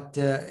 But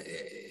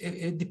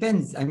it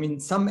depends. I mean,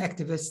 some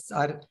activists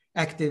are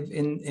active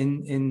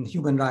in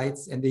human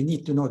rights and they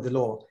need to know the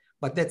law.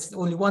 But that's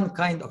only one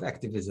kind of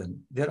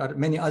activism. There are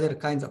many other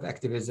kinds of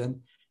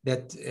activism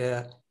that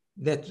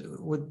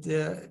would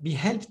be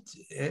helped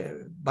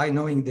by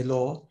knowing the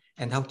law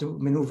and how to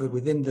maneuver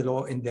within the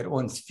law in their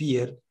own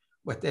sphere,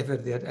 whatever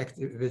their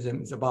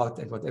activism is about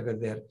and whatever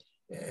their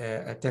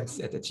attempts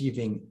at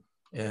achieving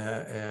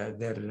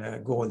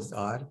their goals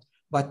are.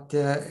 But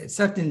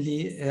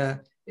certainly,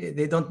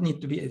 they don't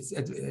need to be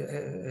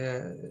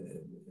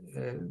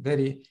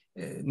very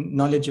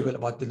knowledgeable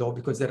about the law,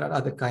 because there are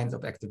other kinds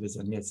of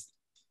activism, yes.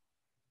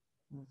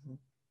 Mm-hmm.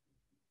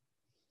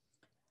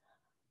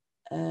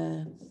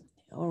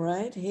 All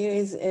right, here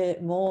is a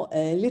more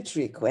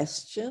literary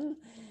question.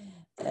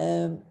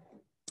 In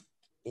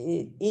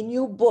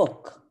your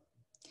book,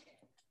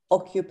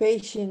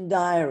 Occupation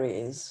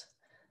Diaries,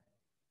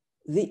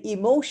 the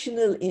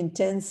emotional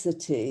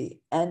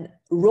intensity and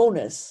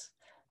rawness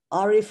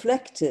are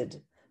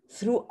reflected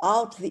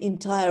throughout the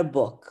entire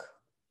book.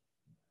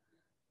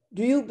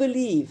 Do you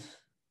believe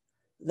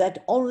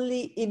that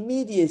only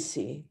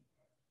immediacy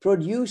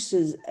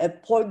produces a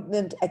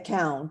poignant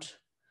account,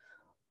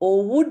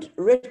 or would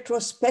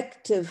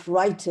retrospective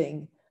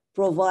writing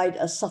provide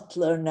a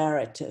subtler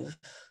narrative?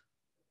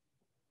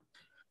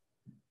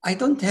 I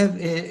don't have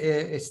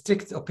a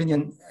strict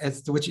opinion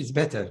as to which is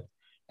better.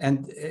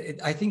 And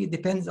I think it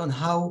depends on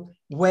how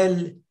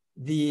well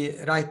the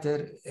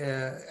writer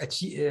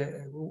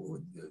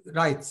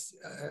writes,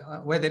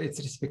 whether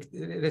it's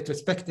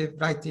retrospective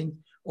writing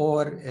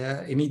or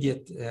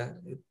immediate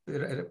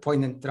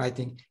poignant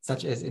writing,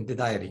 such as in the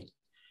diary.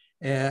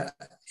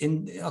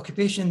 In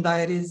Occupation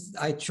Diaries,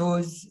 I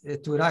chose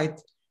to write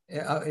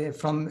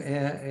from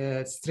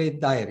a straight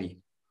diary,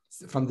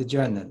 from the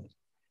journal.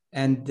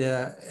 And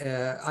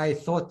I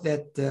thought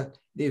that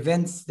the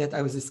events that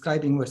I was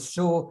describing were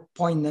so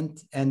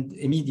poignant and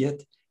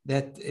immediate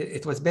that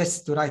it was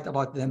best to write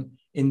about them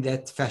in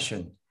that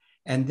fashion.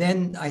 And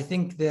then I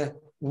think the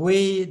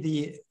way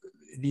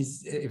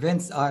these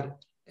events are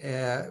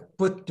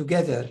put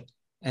together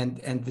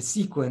and the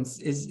sequence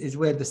is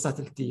where the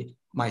subtlety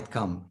might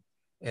come.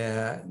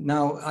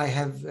 Now I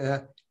have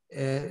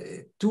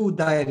two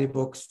diary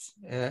books,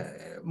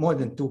 more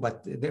than two,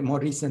 but the more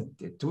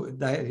recent two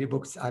diary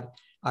books are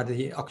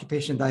the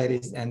Occupation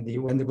Diaries and the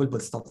When the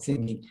Bulbul Stopped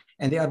Singing.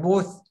 And they are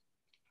both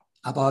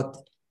about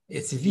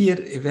severe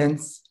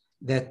events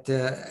that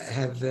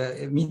have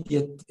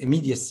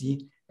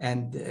immediacy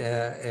and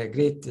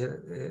great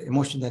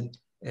emotional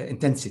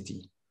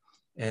intensity.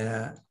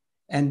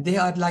 And they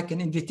are like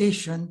an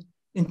invitation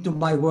into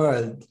my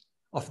world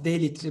of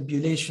daily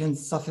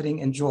tribulations,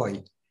 suffering, and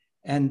joy.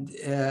 And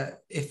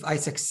if I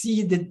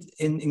succeeded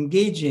in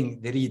engaging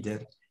the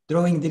reader,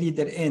 drawing the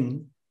reader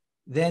in,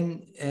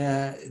 then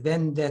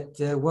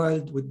that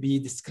world would be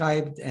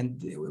described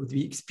and would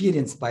be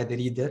experienced by the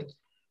reader,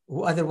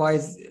 who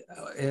otherwise,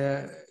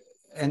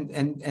 and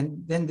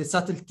then the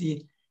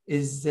subtlety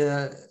is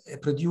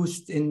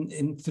produced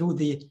through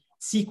the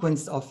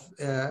sequence of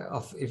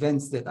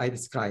events that I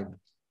describe.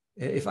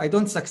 If I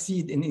don't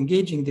succeed in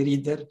engaging the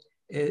reader,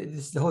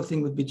 the whole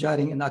thing would be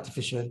jarring and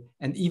artificial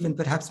and even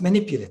perhaps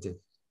manipulative.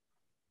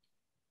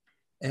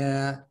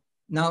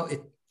 Now,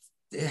 it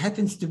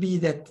happens to be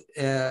that,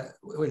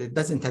 well, it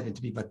doesn't happen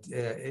to be, but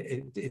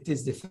it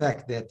is the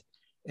fact that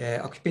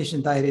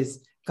Occupation Diaries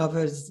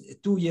covers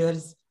 2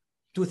 years,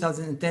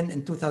 2010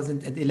 and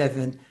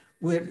 2011,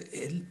 where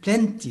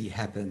plenty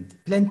happened,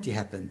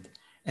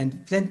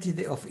 and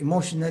plenty of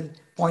emotional,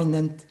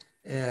 poignant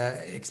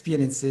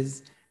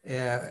experiences.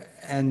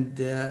 And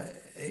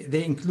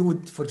they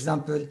include, for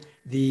example,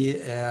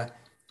 the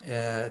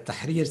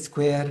Tahrir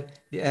Square,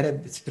 the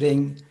Arab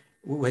Spring,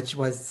 which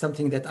was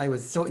something that I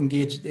was so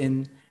engaged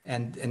in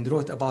and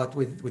wrote about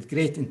with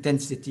great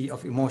intensity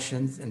of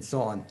emotions and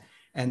so on.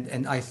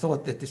 And I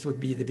thought that this would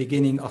be the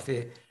beginning of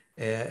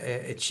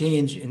a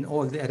change in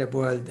all the Arab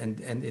world and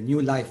a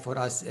new life for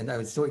us. And I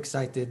was so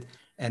excited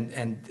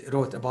and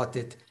wrote about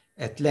it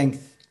at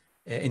length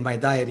in my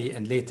diary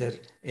and later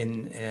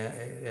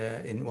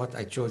in what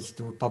I chose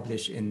to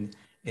publish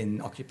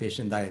in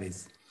Occupation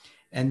Diaries.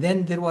 And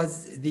then there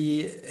was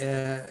the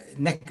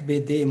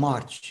Nakba Day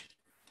March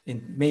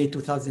in May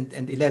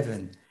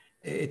 2011.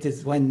 It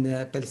is when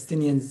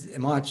Palestinians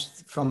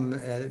marched from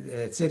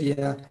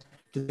Syria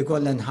to the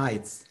Golan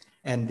Heights,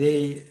 and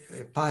they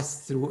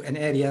passed through an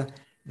area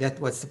that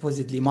was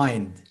supposedly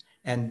mined,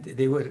 and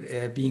they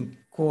were being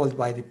called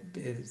by the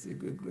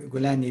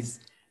Golanis,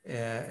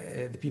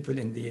 the people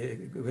in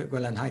the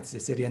Golan Heights, the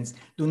Syrians,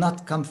 do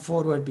not come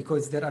forward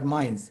because there are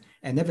mines.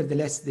 And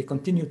nevertheless, they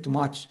continued to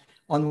march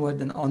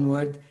onward and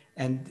onward.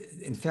 And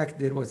in fact,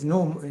 there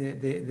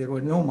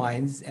were no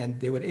mines, and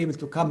they were able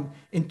to come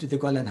into the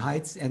Golan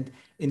Heights. And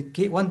in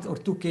one or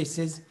two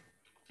cases,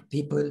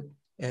 people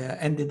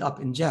ended up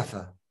in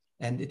Jaffa.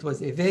 And it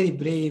was a very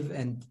brave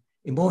and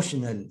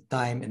emotional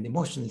time and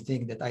emotional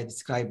thing that I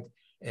described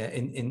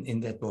in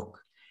that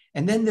book.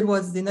 And then there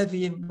was the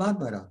Navi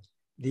Barbara,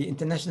 the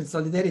international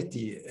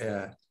solidarity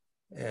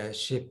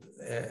ship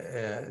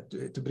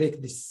to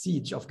break the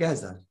siege of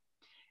Gaza.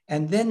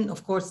 And then,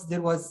 of course,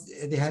 there was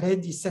the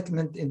Haredi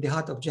settlement in the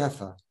heart of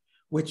Jaffa,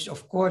 which,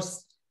 of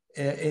course,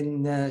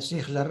 in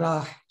Sheikh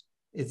Jarrah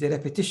is a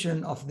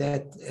repetition of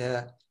that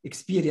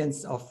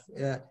experience of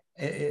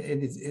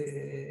an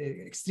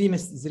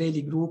extremist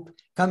Israeli group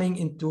coming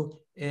into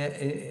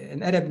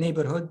an Arab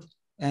neighborhood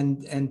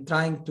and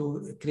trying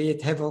to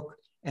create havoc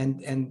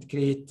and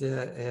create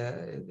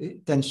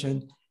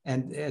tension.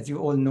 And as you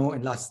all know,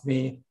 in last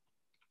May,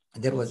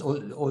 there was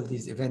all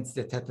these events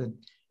that happened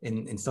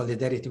in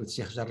solidarity with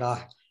Sheikh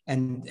Jarrah.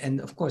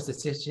 And of course, the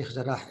Sheikh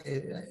Jarrah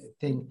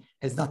thing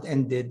has not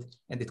ended,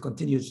 and it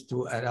continues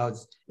to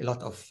arouse a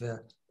lot of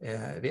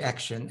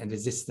reaction and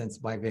resistance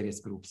by various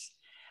groups.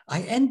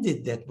 I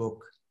ended that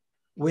book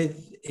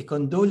with a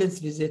condolence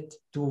visit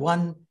to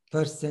one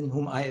person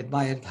whom I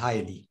admired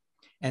highly.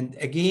 And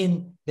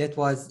again, that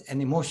was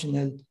an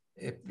emotional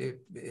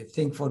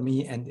thing for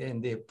me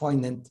and a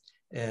poignant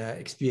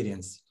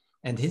experience.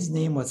 And his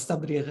name was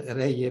Sabri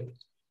Rayeb,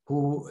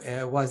 who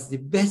was the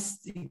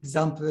best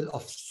example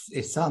of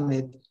a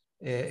Samid,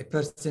 a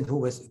person who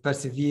was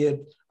persevered,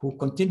 who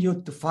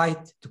continued to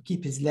fight to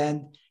keep his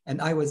land.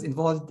 And I was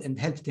involved and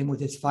helped him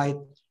with his fight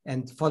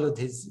and followed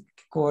his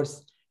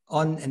course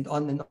on and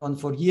on and on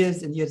for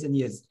years and years and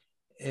years,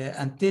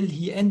 until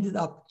he ended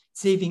up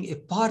saving a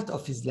part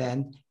of his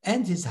land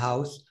and his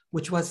house,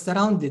 which was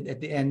surrounded at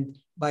the end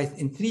on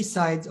three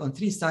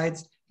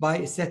sides by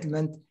a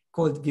settlement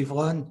called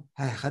Givron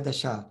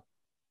HaHadasha.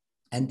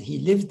 And he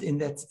lived in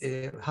that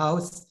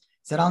house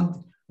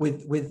surrounded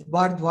with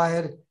barbed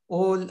wire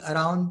all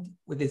around,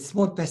 with a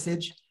small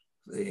passage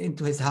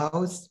into his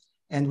house,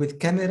 and with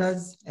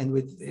cameras and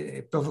with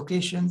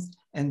provocations.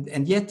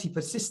 And yet he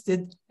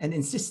persisted and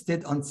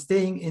insisted on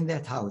staying in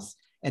that house.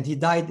 And he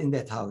died in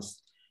that house.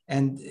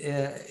 And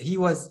he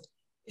was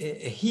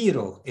a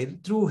hero, a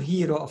true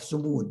hero of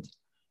Sumud,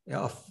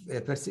 of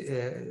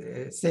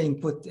staying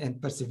put and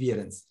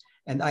perseverance.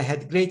 And I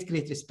had great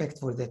respect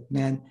for that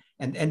man,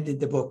 and ended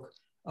the book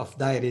of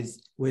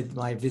diaries with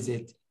my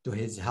visit to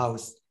his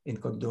house in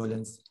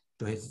condolence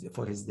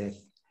for his death.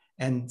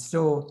 And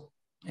so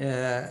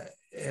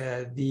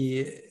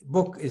the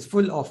book is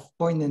full of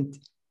poignant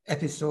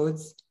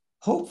episodes,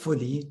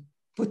 hopefully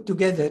put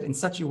together in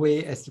such a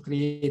way as to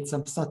create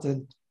some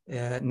subtle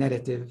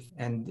narrative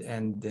and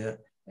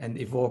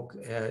evoke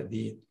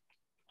the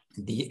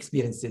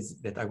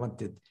experiences that I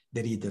wanted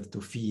the reader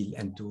to feel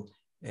and to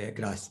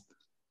grasp.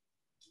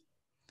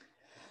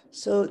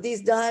 So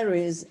these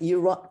diaries,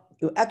 you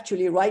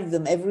actually write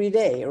them every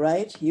day,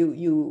 right?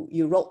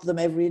 You wrote them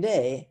every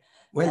day.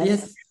 Well,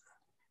 yes,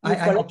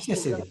 I'm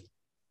obsessive. Them.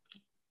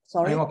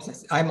 Sorry?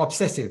 I'm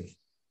obsessive.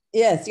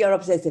 Yes, you're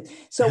obsessive.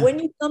 So when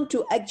you come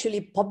to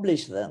actually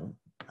publish them,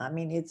 I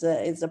mean,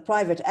 it's a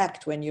private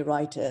act when you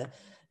write a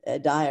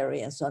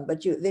diary and so on,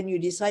 but then you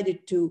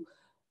decided to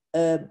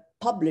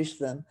publish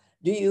them.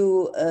 Do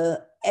you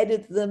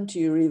edit them? Do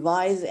you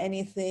revise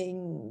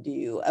anything? Do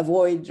you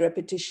avoid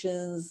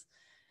repetitions?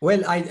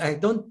 Well, I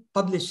don't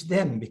publish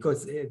them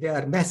because they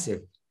are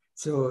massive.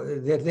 So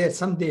they're there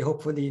someday,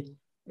 hopefully,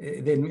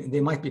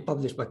 they might be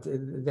published, but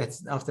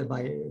that's after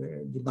my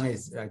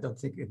demise. I don't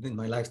think in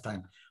my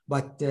lifetime.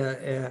 But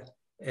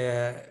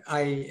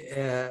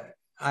I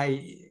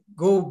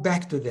go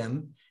back to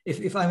them.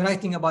 If I'm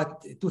writing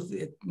about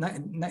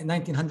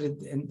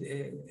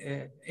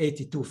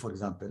 1982, for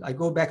example, I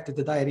go back to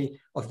the diary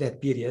of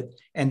that period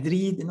and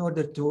read in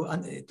order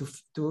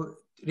to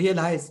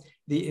realize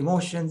the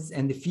emotions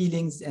and the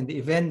feelings and the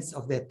events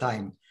of that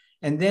time.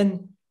 And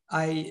then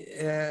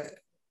I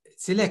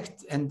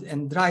select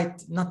and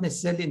write, not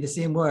necessarily in the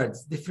same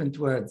words, different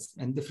words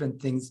and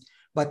different things,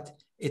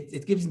 but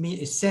it gives me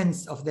a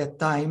sense of that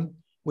time,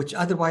 which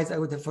otherwise I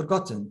would have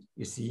forgotten,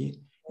 you see.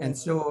 And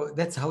so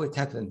that's how it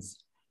happens.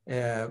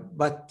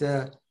 But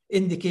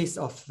in the case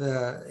of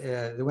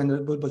when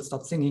the Bulbul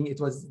stopped singing,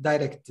 it was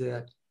direct.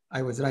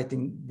 I was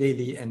writing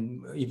daily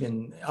and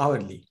even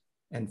hourly.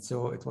 And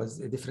so it was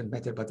a different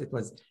matter, but it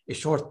was a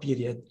short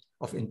period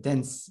of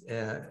intense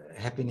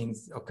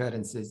happenings,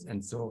 occurrences.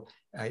 And so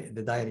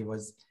the diary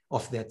was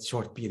of that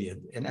short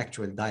period, an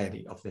actual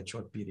diary of that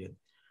short period.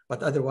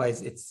 But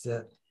otherwise, it's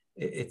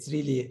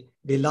really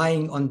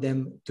relying on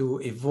them to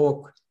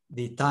evoke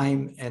the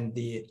time and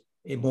the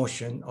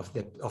emotion of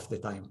the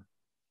time.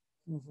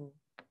 Mm-hmm.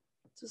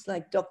 Just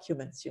like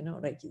documents, you know,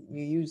 like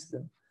you use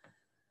them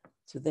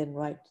to then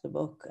write the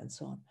book and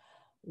so on.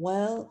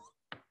 Well,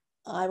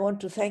 I want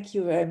to thank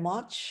you very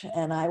much,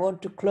 and I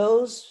want to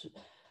close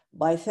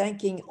by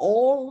thanking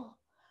all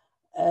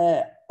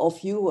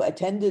of you who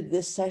attended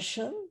this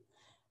session.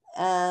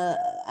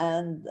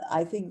 And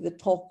I think the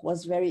talk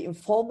was very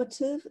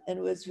informative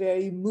and was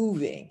very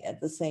moving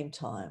at the same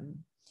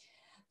time.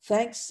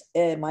 Thanks,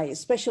 my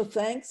special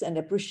thanks and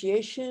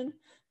appreciation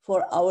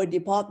for our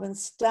department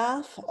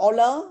staff,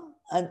 Ola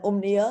and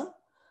Umnia,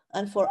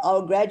 and for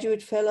our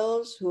graduate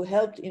fellows who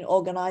helped in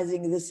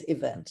organizing this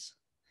event.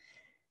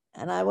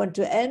 And I want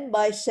to end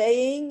by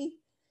saying,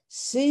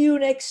 see you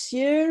next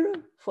year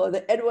for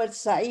the Edward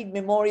Said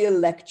Memorial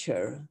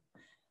Lecture.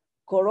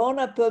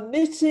 Corona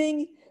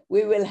permitting,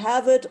 we will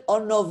have it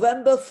on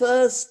November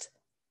 1st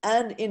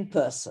and in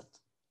person.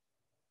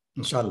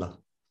 Inshallah.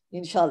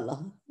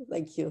 Inshallah.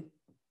 Thank you.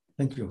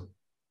 Thank you.